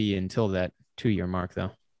follow-up be until that 2-year mark,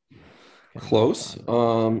 though? Close.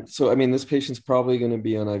 So I mean, this patient's probably going to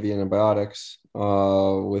be on IV antibiotics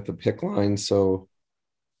with a PICC line. So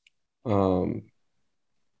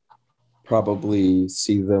probably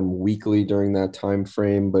see them weekly during that time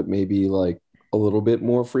frame, but maybe like a little bit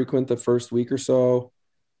more frequent the first week or so,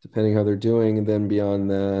 depending how they're doing. And then beyond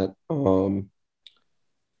that,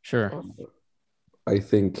 sure. I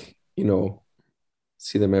think,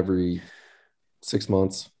 see them every 6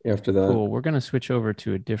 months after that. Cool. We're going to switch over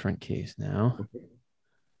to a different case now. Okay.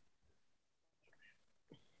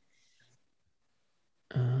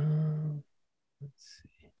 Let's see.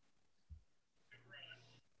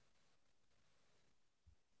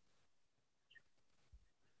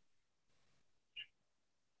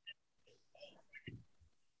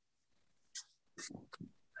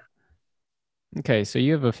 Okay, so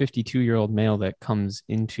you have a 52-year-old male that comes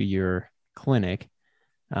into your clinic.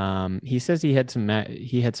 He says he had some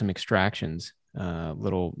extractions,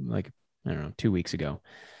 little like I don't know, 2 weeks ago.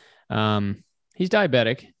 He's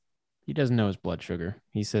diabetic. He doesn't know his blood sugar.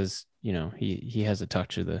 He says, he has a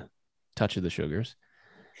touch of the sugars.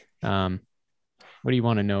 What do you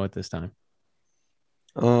want to know at this time?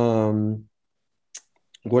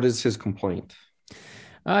 What is his complaint?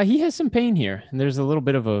 He has some pain here, and there's a little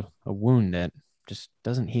bit of a wound that just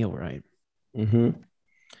doesn't heal right. Mm-hmm.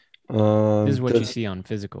 This is what you see on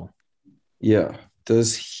physical. Yeah.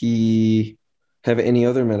 Does he have any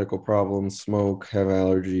other medical problems? Smoke? Have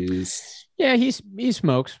allergies? Yeah, he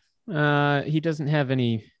smokes. He doesn't have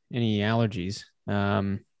any allergies.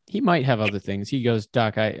 He might have other things. He goes,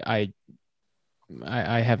 Doc, I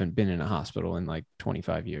haven't been in a hospital in like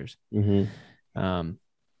 25 years. Mm-hmm.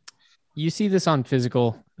 You see this on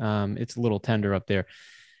physical. It's a little tender up there.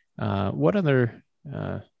 What other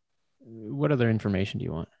information do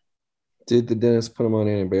you want? Did the dentist put him on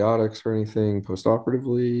antibiotics or anything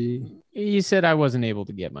post-operatively? He said I wasn't able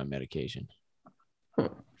to get my medication. Huh.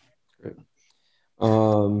 Great.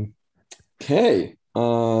 Okay.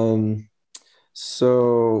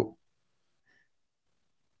 So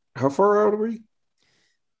how far out are we?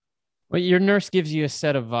 Well, your nurse gives you a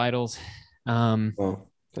set of vitals.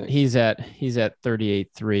 He's at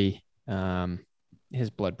 38.3.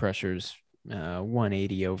 His blood pressure's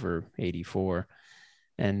 180/84,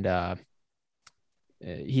 and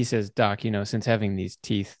he says, Doc, since having these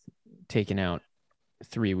teeth taken out,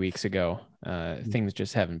 3 weeks ago. Things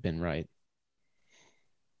just haven't been right.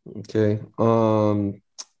 Okay.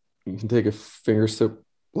 You can take a finger sip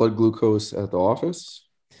blood glucose at the office.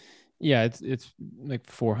 Yeah, it's like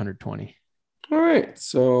 420. All right.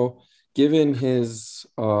 So given his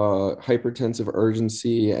hypertensive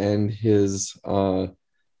urgency and his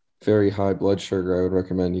very high blood sugar, I would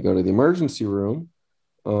recommend you go to the emergency room.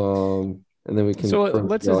 And then we can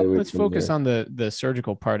let's focus on the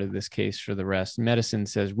surgical part of this case for the rest. Medicine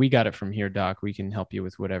says, we got it from here, doc. We can help you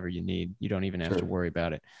with whatever you need. You don't even have to worry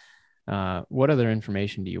about it. What other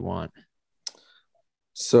information do you want?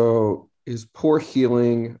 So his poor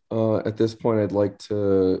healing, at this point, I'd like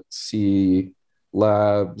to see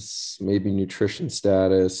labs, maybe nutrition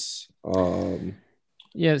status.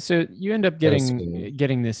 Yeah, so you end up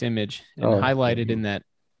getting this image and highlighted in that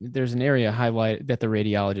there's an area highlight that the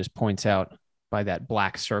radiologist points out by that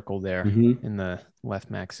black circle there in the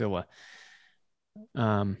left maxilla.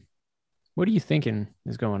 What are you thinking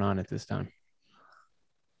is going on at this time?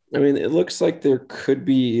 I mean, it looks like there could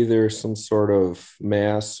be either some sort of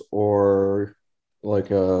mass or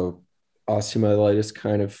like a osteomyelitis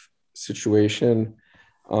kind of situation.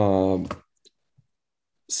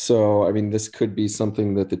 So, I mean, this could be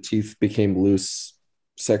something that the teeth became loose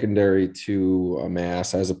secondary to a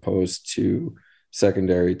mass as opposed to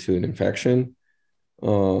secondary to an infection.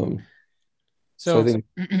 So I think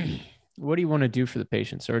what do you want to do for the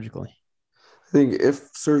patient surgically? I think if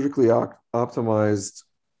surgically optimized,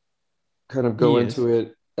 kind of go into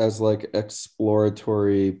it as like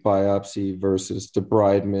exploratory biopsy versus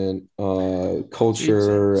debridement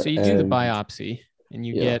culture. So you do the biopsy and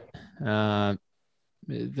you get the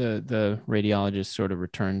radiologist sort of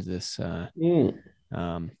returns this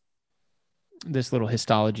this little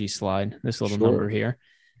histology slide, this little number here,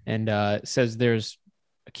 and says there's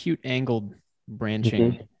acute angled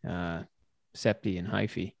branching septi and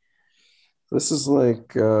hyphae. This is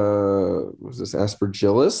like was this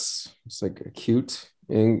aspergillus? It's like acute.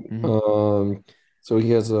 So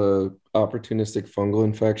he has a opportunistic fungal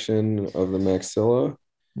infection of the maxilla.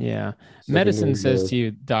 Yeah. Medicine says to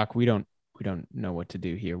you, doc, we don't know what to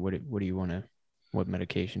do here. What do you want to, what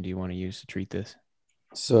medication do you want to use to treat this?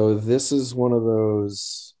 So this is one of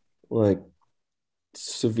those like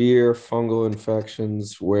severe fungal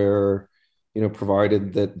infections where,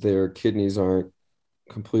 provided that their kidneys aren't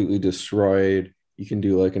completely destroyed, you can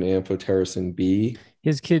do like an amphotericin B.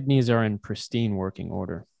 His kidneys are in pristine working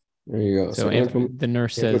order. There you go. So the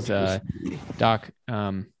nurse says, doc,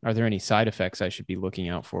 are there any side effects I should be looking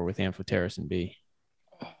out for with amphotericin B?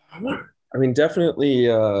 I mean, definitely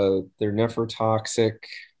they're nephrotoxic.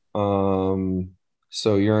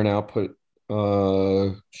 So urine output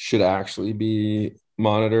should actually be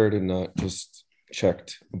monitored and not just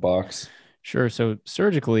checked a box. Sure. So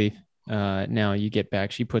surgically, now you get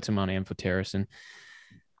back, she puts him on amphotericin.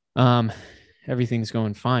 Everything's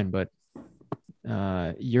going fine, but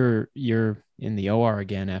you're in the OR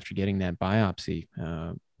again after getting that biopsy.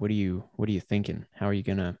 What are you thinking? How are you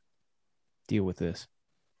gonna deal with this?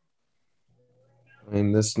 I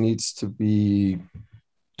mean, this needs to be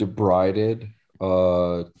debrided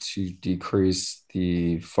to decrease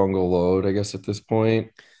the fungal load, I guess, at this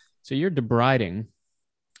point. So you're debriding,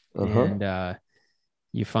 and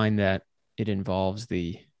you find that it involves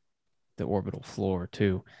the orbital floor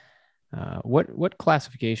too. What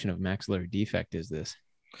classification of maxillary defect is this?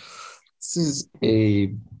 This is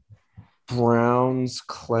a Brown's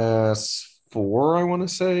class 4, I want to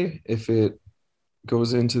say, if it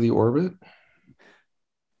goes into the orbit.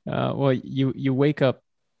 Well, you wake up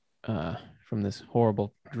from this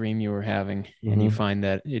horrible dream you were having, and you find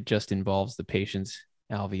that it just involves the patient's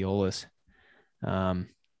alveolus,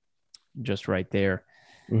 just right there.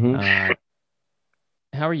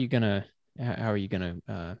 How are you gonna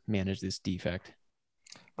manage this defect?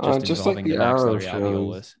 Just like the arrow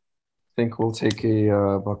shows, I think we'll take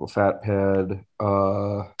a buccal fat pad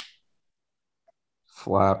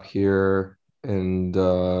flap here and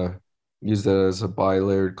use that as a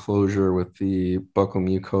bilayered closure with the buccal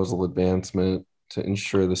mucosal advancement to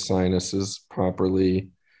ensure the sinus is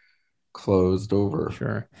properly closed over.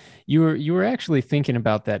 Sure. You were actually thinking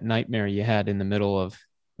about that nightmare you had in the middle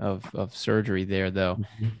of surgery there, though.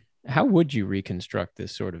 How would you reconstruct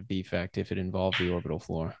this sort of defect if it involved the orbital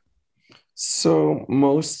floor? So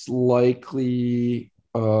most likely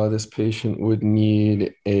this patient would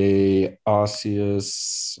need a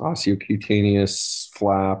osteocutaneous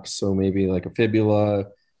flap. So maybe like a fibula,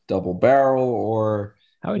 double barrel, or...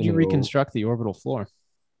 How would you reconstruct the orbital floor?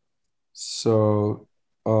 So,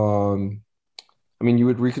 I mean, you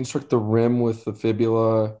would reconstruct the rim with the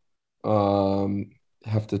fibula,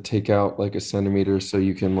 have to take out like a centimeter so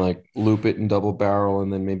you can like loop it in double barrel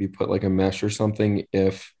and then maybe put like a mesh or something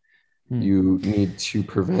if you need to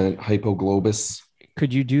prevent hypoglobus.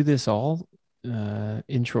 Could you do this all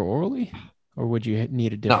intraorally, or would you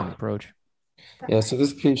need a different approach? Yeah, so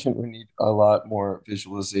this patient would need a lot more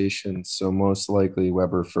visualization. So most likely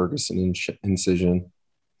Weber Ferguson incision.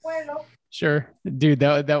 Sure, dude.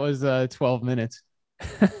 That was 12 minutes.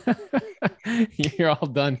 You're all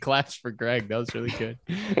done. Claps for Greg. That was really good.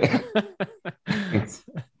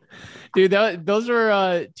 Dude, those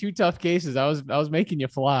were 2 tough cases. I was making you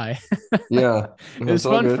fly. Yeah, it was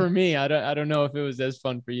fun for me. I don't know if it was as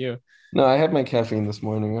fun for you. No, I had my caffeine this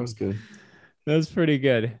morning. That was good. That was pretty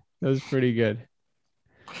good.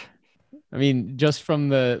 I mean, just from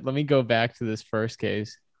let me go back to this first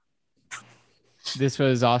case. This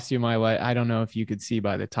was osteomyelitis. I don't know if you could see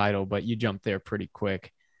by the title, but you jumped there pretty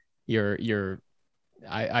quick.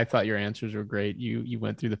 I thought your answers were great. You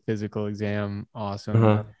went through the physical exam.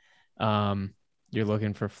 Awesome. You're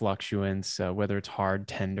looking for fluctuance, whether it's hard,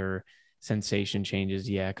 tender, sensation changes.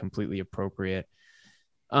 Yeah, completely appropriate.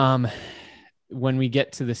 When we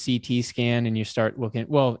get to the CT scan and you start looking,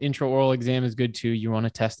 well, intraoral exam is good too. You want to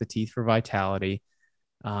test the teeth for vitality.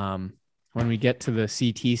 When we get to the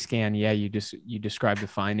CT scan, yeah, you describe the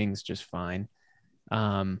findings just fine.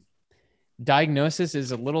 Diagnosis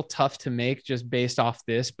is a little tough to make just based off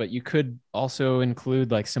this, but you could also include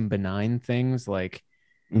like some benign things like,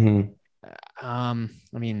 I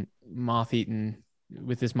mean, moth-eaten,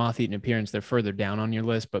 with this moth-eaten appearance, they're further down on your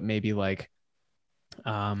list, but maybe like,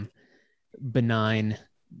 benign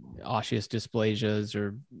osseous dysplasias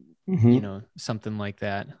or, you know, something like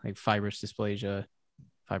that, like fibrous dysplasia,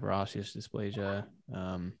 fibroosseous dysplasia.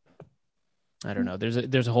 I don't know.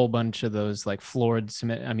 There's a whole bunch of those like florid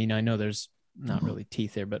cement. I mean, I know there's not really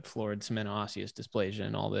teeth there, but florid cement osseous dysplasia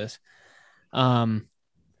and all this.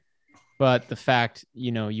 But the fact,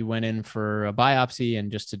 you know, you went in for a biopsy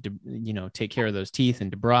and just to, you know, take care of those teeth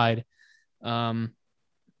and debride,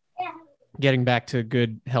 getting back to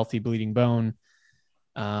good, healthy bleeding bone,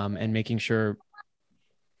 and making sure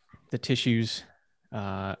the tissues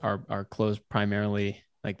are closed primarily.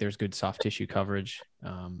 Like there's good soft tissue coverage.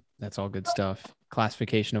 That's all good stuff.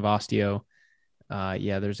 Classification of osteo.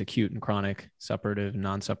 Yeah, there's acute and chronic, suppurative,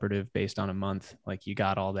 non-suppurative based on a month. Like you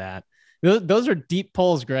got all that. Those are deep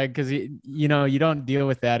pulls, Greg, because you know you don't deal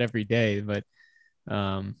with that every day, but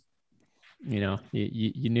you know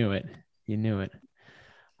you knew it. You knew it.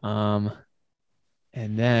 And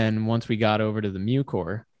then once we got over to the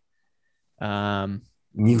Mucor,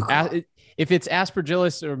 if it's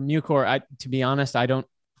aspergillus or Mucor, to be honest, I don't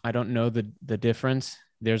know the difference.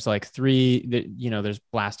 There's like 3, you know, there's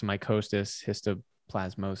blastomycosis,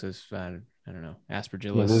 histoplasmosis. I don't know,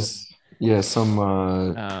 aspergillus.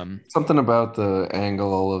 Something about the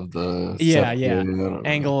angle of the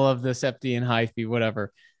angle of the septi and hyphae,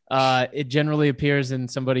 whatever. It generally appears in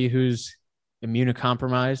somebody who's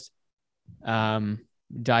immunocompromised,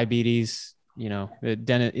 diabetes. You know,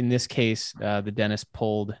 in this case, the dentist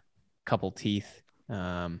pulled a couple teeth,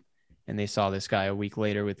 and they saw this guy a week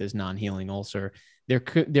later with his non-healing ulcer.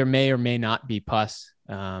 There may or may not be pus.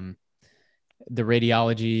 The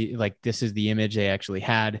radiology, like this is the image they actually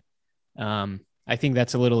had. I think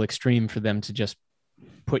that's a little extreme for them to just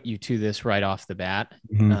put you to this right off the bat.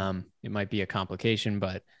 It might be a complication,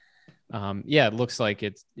 but yeah, it looks like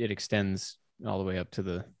it extends all the way up to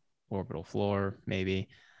the orbital floor, maybe.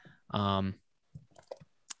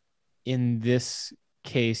 In this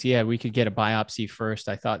case, yeah, we could get a biopsy first.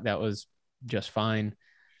 I thought that was just fine.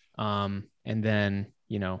 And then,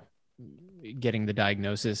 you know, getting the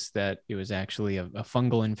diagnosis that it was actually a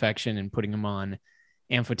fungal infection and putting him on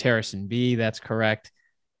amphotericin B. That's correct.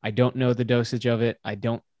 I don't know the dosage of it.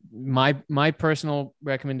 My personal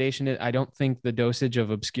recommendation is I don't think the dosage of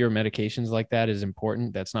obscure medications like that is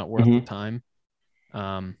important. That's not worth the time.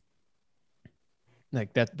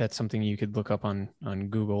 Like that's something you could look up on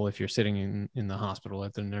Google if you're sitting in the hospital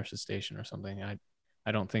at the nurse's station or something.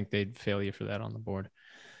 I don't think they'd fail you for that on the board.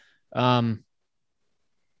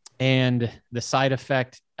 And the side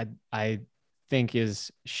effect I think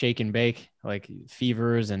is shake and bake, like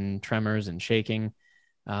fevers and tremors and shaking.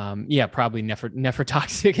 Yeah, probably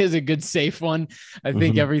nephrotoxic is a good safe one. I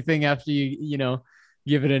think everything after you know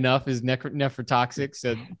give it enough is nephrotoxic.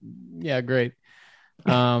 So yeah, great.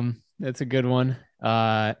 That's a good one.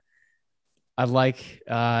 I like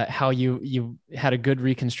how you had a good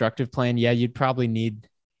reconstructive plan. Yeah, you'd probably need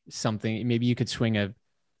something. Maybe you could swing a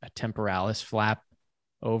temporalis flap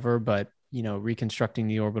over, but you know, reconstructing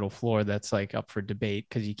the orbital floor, that's like up for debate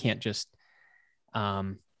because you can't just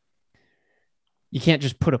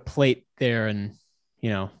put a plate there and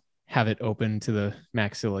have it open to the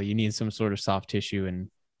maxilla. You need some sort of soft tissue and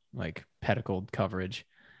like pedicled coverage.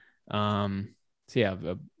 So yeah,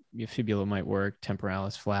 your fibula might work,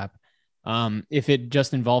 temporalis flap. If it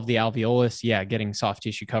just involved the alveolus, yeah, getting soft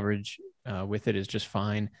tissue coverage with it is just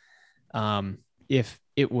fine. If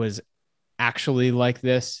it was actually like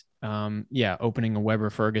this, yeah, opening a Weber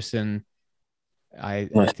Ferguson, I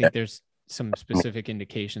think there's some specific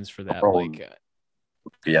indications for that. Like,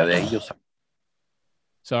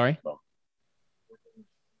 sorry.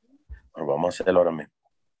 Vamos a hacerlo ahora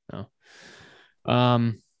mismo.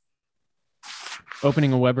 Oh.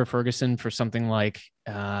 Opening a Weber Ferguson for something like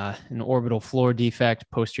an orbital floor defect,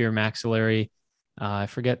 posterior maxillary. I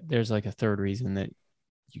forget. There's like a third reason that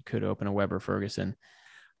you could open a Weber Ferguson.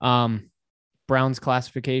 Brown's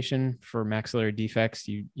classification for maxillary defects,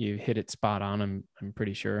 you hit it spot on. I'm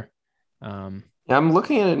pretty sure. Yeah, I'm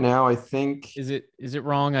looking at it now. I think is it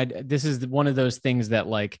wrong? This is one of those things that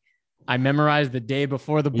like I memorized the day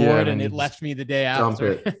before the board and it left me the day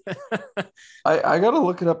after. I got to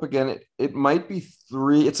look it up again. It might be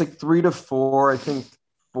 3. It's like 3 to 4. I think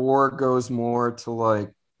 4 goes more to like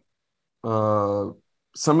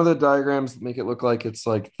some of the diagrams make it look like it's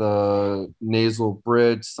like the nasal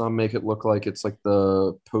bridge. Some make it look like it's like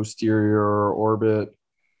the posterior orbit.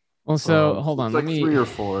 Well, so hold on. It's like 3 or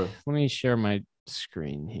 4. Let me share my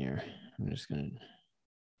screen here. I'm just going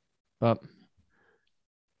to up.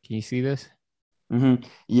 Can you see this? Mm-hmm.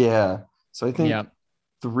 Yeah. So I think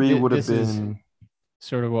 3 would have been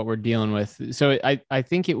sort of what we're dealing with. So I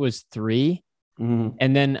think it was 3. Mm-hmm.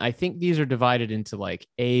 And then I think these are divided into like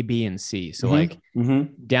A, B, and C. So like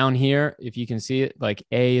down here, if you can see it, like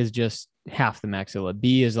A is just half the maxilla.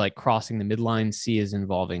 B is like crossing the midline. C is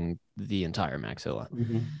involving the entire maxilla.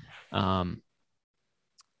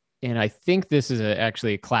 And I think this is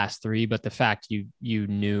actually a class 3, but the fact you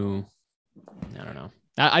knew, I don't know.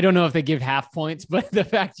 I don't know if they give half points, but the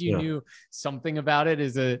fact you knew something about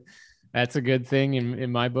it that's a good thing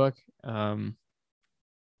in my book.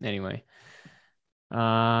 Anyway,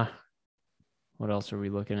 what else are we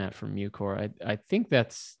looking at from Mucor? I think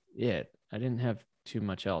that's it. I didn't have too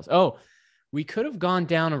much else. Oh, we could have gone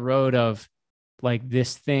down a road of like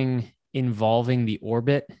this thing involving the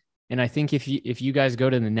orbit. And I think if you guys go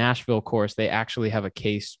to the Nashville course, they actually have a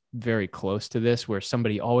case very close to this where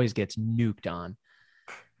somebody always gets nuked on.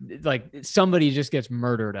 Like somebody just gets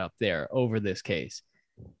murdered up there over this case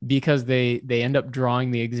because they end up drawing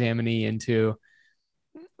the examinee into,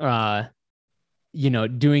 doing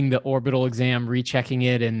the orbital exam, rechecking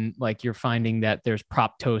it. And like, you're finding that there's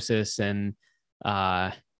proptosis and,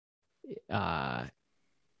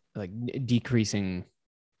 like decreasing,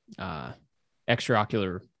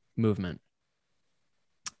 extraocular movement.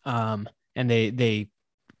 And they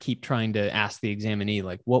keep trying to ask the examinee,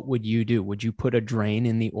 like, what would you do? Would you put a drain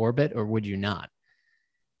in the orbit or would you not?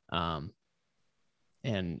 And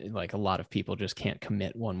like a lot of people just can't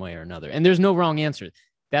commit one way or another. And there's no wrong answer.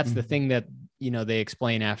 That's the thing that, they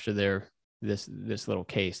explain after this little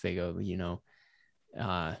case. They go,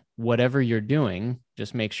 whatever you're doing,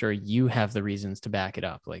 just make sure you have the reasons to back it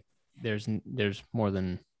up. Like there's more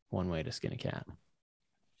than one way to skin a cat.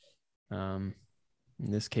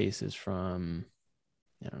 This case is from,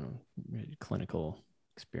 I don't know, clinical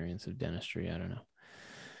experience of dentistry. I don't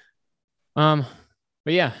know.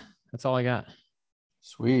 But yeah, that's all I got.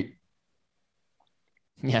 Sweet.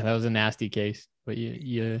 Yeah, that was a nasty case, but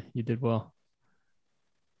you did well.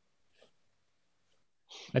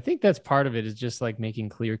 I think that's part of it is just like making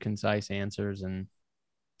clear, concise answers and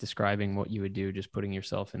describing what you would do, just putting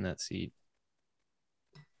yourself in that seat.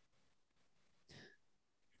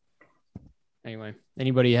 Anyway,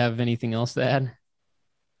 anybody have anything else to add?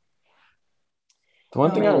 The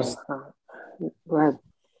one thing go ahead.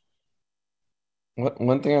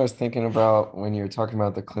 One thing I was thinking about when you were talking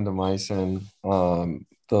about the clindamycin,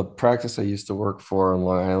 the practice I used to work for on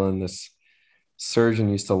Long Island, this surgeon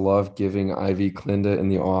used to love giving IV Clinda in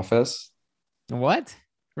the office. What?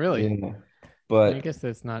 Really? Yeah. But I guess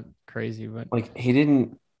that's not crazy, but like he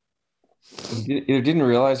didn't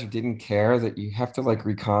realize or didn't care that you have to like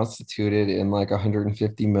reconstitute it in like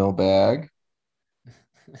 150 ml bag.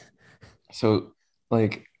 So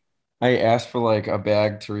like I asked for like a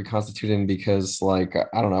bag to reconstitute in because like,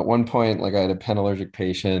 I don't know, at one point, like I had a pen allergic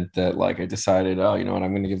patient that like I decided, oh, you know what,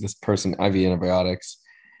 I'm going to give this person IV antibiotics.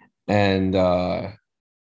 And the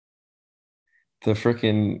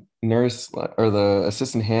freaking nurse or the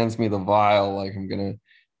assistant hands me the vial. Like I'm going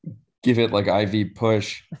to give it like IV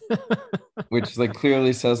push, which like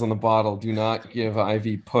clearly says on the bottle, do not give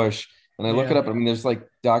IV push. And I look it up. I mean, there's like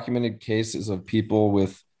documented cases of people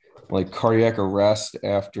with like cardiac arrest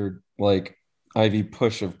after like IV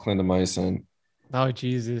push of clindamycin. Oh,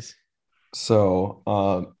 Jesus. So,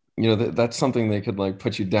 that's something they could like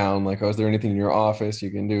put you down. Like, oh, is there anything in your office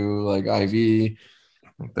you can do, like IV,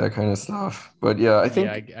 like that kind of stuff? But yeah, I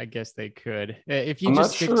think I guess they could. If you I'm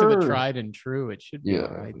just not stick to the sure. tried and true, it should be all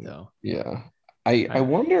right, though. Yeah. I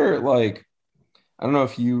wonder, like, I don't know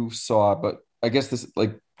if you saw, but I guess this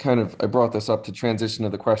like kind of I brought this up to transition to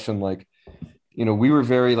the question, like, we were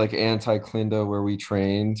very like anti-Clinda where we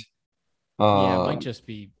trained. Yeah, it might just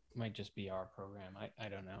be our program. I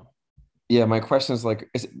don't know. Yeah, my question is like,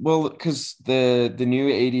 because the new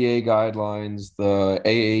ADA guidelines, the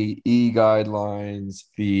AAE guidelines,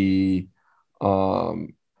 the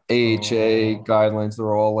AHA guidelines,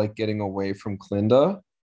 they're all like getting away from Clinda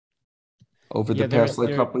over the past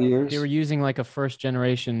like couple of years. They were using like a first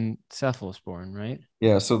generation cephalosporin, right?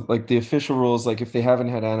 Yeah, so like the official rules, like if they haven't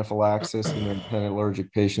had anaphylaxis and they're an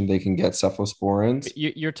allergic patient, they can get cephalosporins.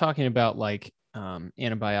 You're talking about like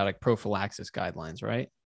antibiotic prophylaxis guidelines, right?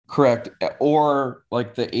 Correct. Or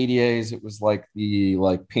like the ADAs, it was like the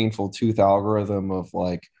like painful tooth algorithm of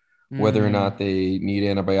like whether or not they need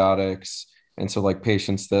antibiotics. And so like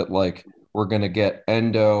patients that like we're going to get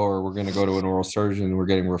endo or we're going to go to an oral surgeon, we're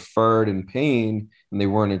getting referred in pain and they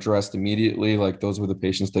weren't addressed immediately. Like those were the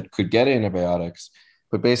patients that could get antibiotics.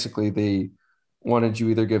 But basically they wanted you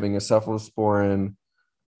either giving a cephalosporin,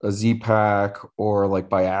 a Z-Pak, or like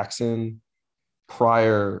Biaxin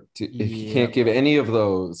prior to, if you can't give any of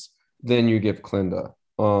those, then you give Clinda.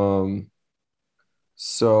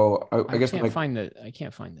 So I guess I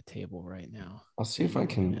can't find the table right now. I'll see if I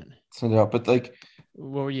can send it out. But like,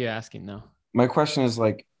 what were you asking though? My question is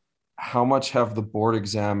like, how much have the board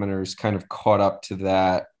examiners kind of caught up to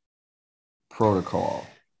that protocol?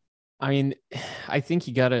 I mean, I think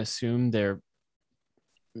you got to assume they're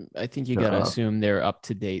up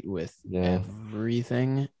to date with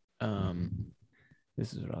everything.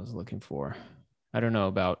 This is what I was looking for. I don't know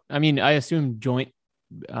about, I mean, I assume joint,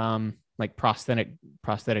 like prosthetic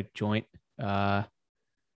joint,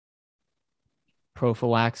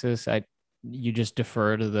 prophylaxis. You just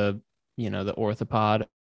defer to the orthopod,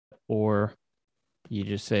 or you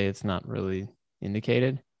just say it's not really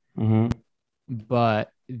indicated. Mm-hmm.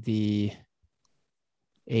 But the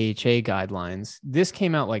AHA guidelines, this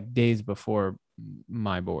came out like days before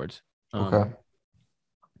my boards. Okay.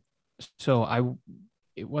 So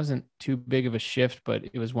it wasn't too big of a shift, but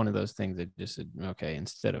it was one of those things that just said, okay,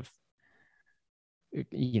 instead of,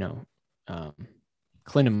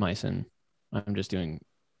 clindamycin, I'm just doing,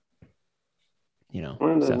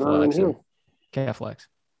 Cephalexin, Keflex.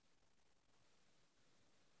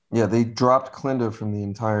 Yeah, they dropped Clinda from the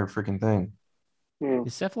entire freaking thing.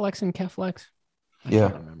 Is Cephalexin Keflex? I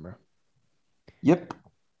can't remember. Yep.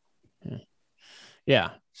 Yeah.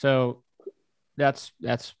 So that's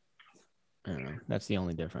I don't know. That's the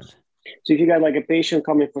only difference. So if you got like a patient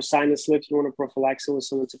coming for sinus lift, you want to prophylax with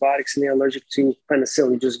some antibiotics and they're allergic to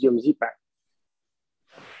penicillin, you just give them Z-Pak.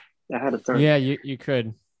 I had a turn. Yeah, you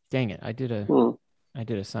could. Dang it. I did a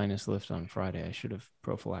sinus lift on Friday. I should have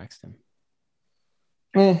prophylaxed him.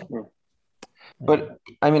 But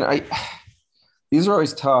I mean, these are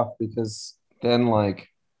always tough because then like,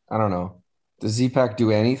 I don't know, does Z-Pak do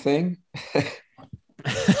anything?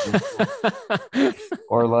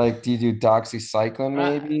 Or like, do you do doxycycline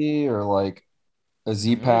maybe, or like a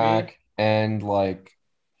Z-Pak? And like,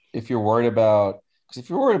 if you're worried about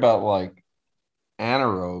like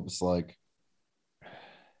anaerobes, like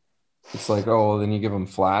it's like, oh, then you give them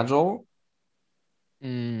Flagyl.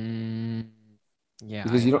 Yeah,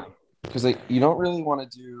 because you don't really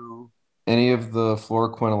want to do any of the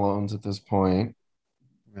fluoroquinolones at this point.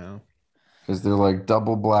 No, because they're like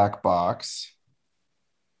double black box.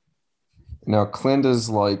 Now, Clinda's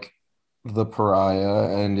like the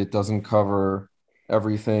pariah, and it doesn't cover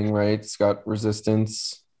everything, right? It's got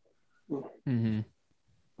resistance. Mm-hmm.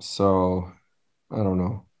 So, I don't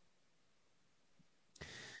know.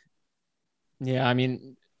 Yeah, I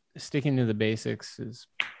mean, sticking to the basics is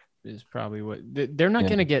probably what they're not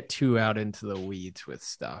going to get too out into the weeds with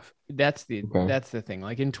stuff. That's the thing.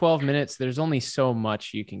 Like in 12 minutes, there's only so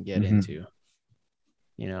much you can get into.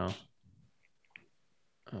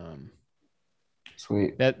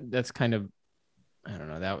 Sweet. That's kind of, I don't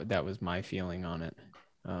know, that was my feeling on it.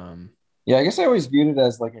 Yeah, I guess I always viewed it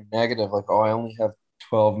as like a negative, like, oh, I only have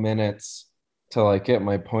 12 minutes to like get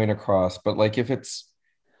my point across. But like if it's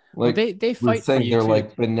like they fight for you they're too.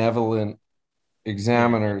 like benevolent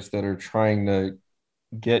examiners that are trying to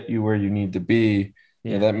get you where you need to be,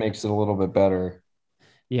 that makes it a little bit better.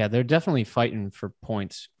 Yeah, they're definitely fighting for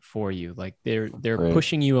points for you. Like they're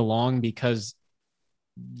pushing you along because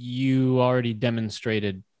you already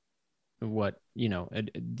demonstrated what,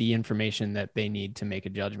 the information that they need to make a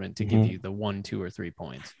judgment to give you the 1, 2, or 3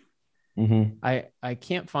 points. I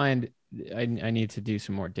can't find, I need to do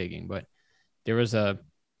some more digging, but there's a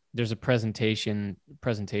presentation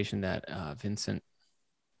that Vincent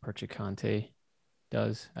Perchicante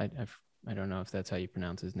does. I don't know if that's how you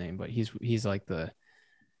pronounce his name, but he's like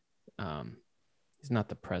he's not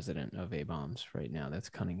the president of A-Bombs right now. That's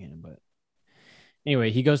Cunningham. But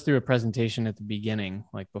anyway, he goes through a presentation at the beginning,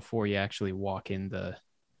 like before you actually walk in the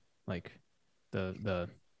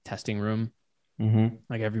testing room.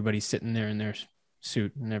 Like everybody's sitting there in their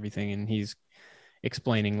suit and everything. And he's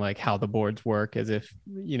explaining like how the boards work, as if,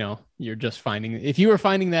 you're just if you were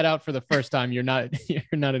finding that out for the first time, you're not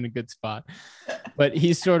in a good spot. But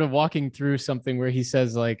he's sort of walking through something where he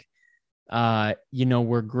says like,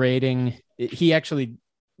 we're grading. He actually,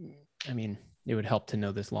 I mean, it would help to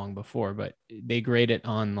know this long before, but they grade it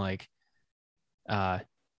on like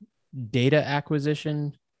data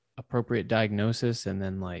acquisition, appropriate diagnosis, and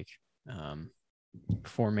then like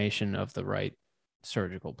formation of the right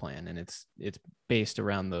surgical plan. And it's based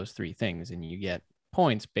around those 3 things, and you get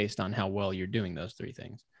points based on how well you're doing those 3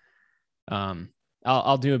 things.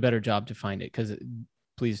 I'll do a better job to find it, because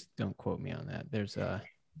please don't quote me on that. There's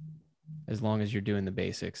as long as you're doing the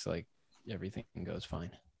basics, like everything goes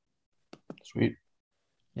fine. Sweet.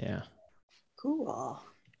 Yeah. Cool. All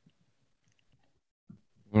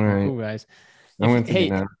right. Cool, guys.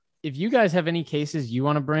 If you guys have any cases you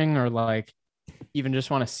want to bring, or like even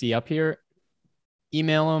just want to see up here,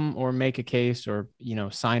 email them or make a case, or,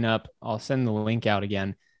 sign up. I'll send the link out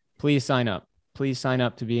again. Please sign up. Please sign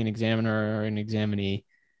up to be an examiner or an examinee.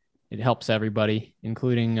 It helps everybody,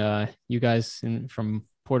 including you guys from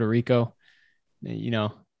Puerto Rico.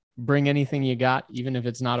 Bring anything you got, even if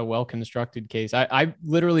it's not a well-constructed case. I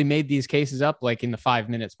literally made these cases up like in the 5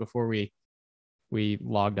 minutes before we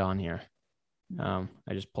logged on here. I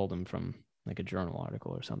just pulled them from like a journal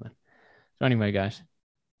article or something. So anyway, guys,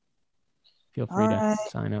 feel free to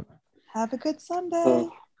sign up. Have a good Sunday.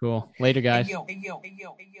 Cool. Later, guys. Hey, yo.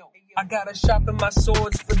 I gotta sharpen my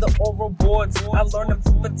swords for the oral boards. I learned him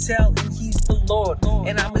from Patel, and he's the Lord.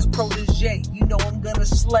 And I'm his protege. I'm gonna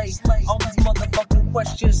slay all these motherfucking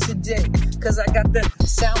questions today. Cause I got the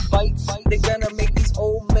sound bites. They're gonna make these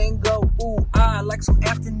old men go, ooh, like some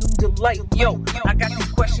afternoon delight. Yo, I got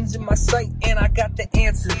these questions in my sight, and I got the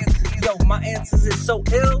answers. Yo, my answers is so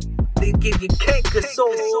ill, they give you cake or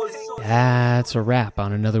so. That's a wrap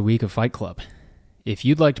on another week of Fight Club. If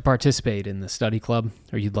you'd like to participate in the study club,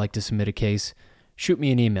 or you'd like to submit a case, shoot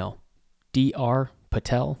me an email,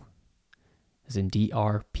 drpatel, as in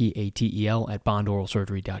drpatel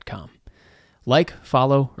 @bondoralsurgery.com. Like,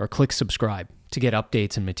 follow, or click subscribe to get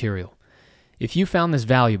updates and material. If you found this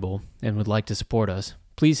valuable and would like to support us,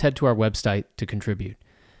 please head to our website to contribute.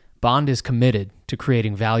 Bond is committed to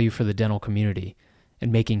creating value for the dental community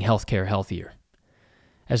and making healthcare healthier.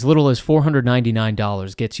 As little as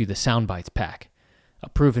 $499 gets you the Soundbites pack, a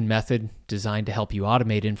proven method designed to help you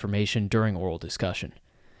automate information during oral discussion.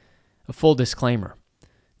 A full disclaimer: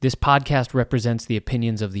 this podcast represents the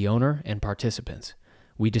opinions of the owner and participants.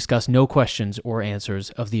 We discuss no questions or answers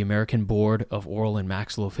of the American Board of Oral and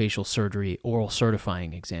Maxillofacial Surgery Oral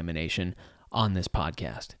Certifying Examination on this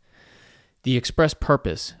podcast. The express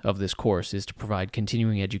purpose of this course is to provide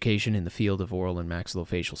continuing education in the field of oral and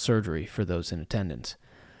maxillofacial surgery for those in attendance.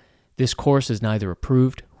 This course is neither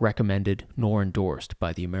approved, recommended, nor endorsed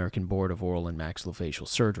by the American Board of Oral and Maxillofacial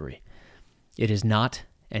Surgery. It is not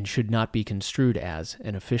and should not be construed as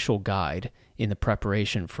an official guide in the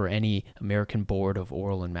preparation for any American Board of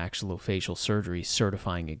Oral and Maxillofacial Surgery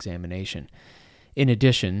certifying examination. In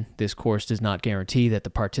addition, this course does not guarantee that the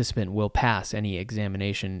participant will pass any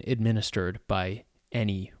examination administered by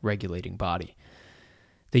any regulating body.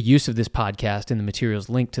 The use of this podcast and the materials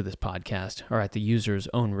linked to this podcast are at the user's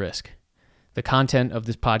own risk. The content of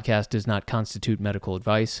this podcast does not constitute medical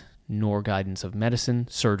advice, nor guidance of medicine,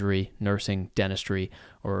 surgery, nursing, dentistry,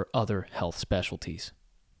 or other health specialties.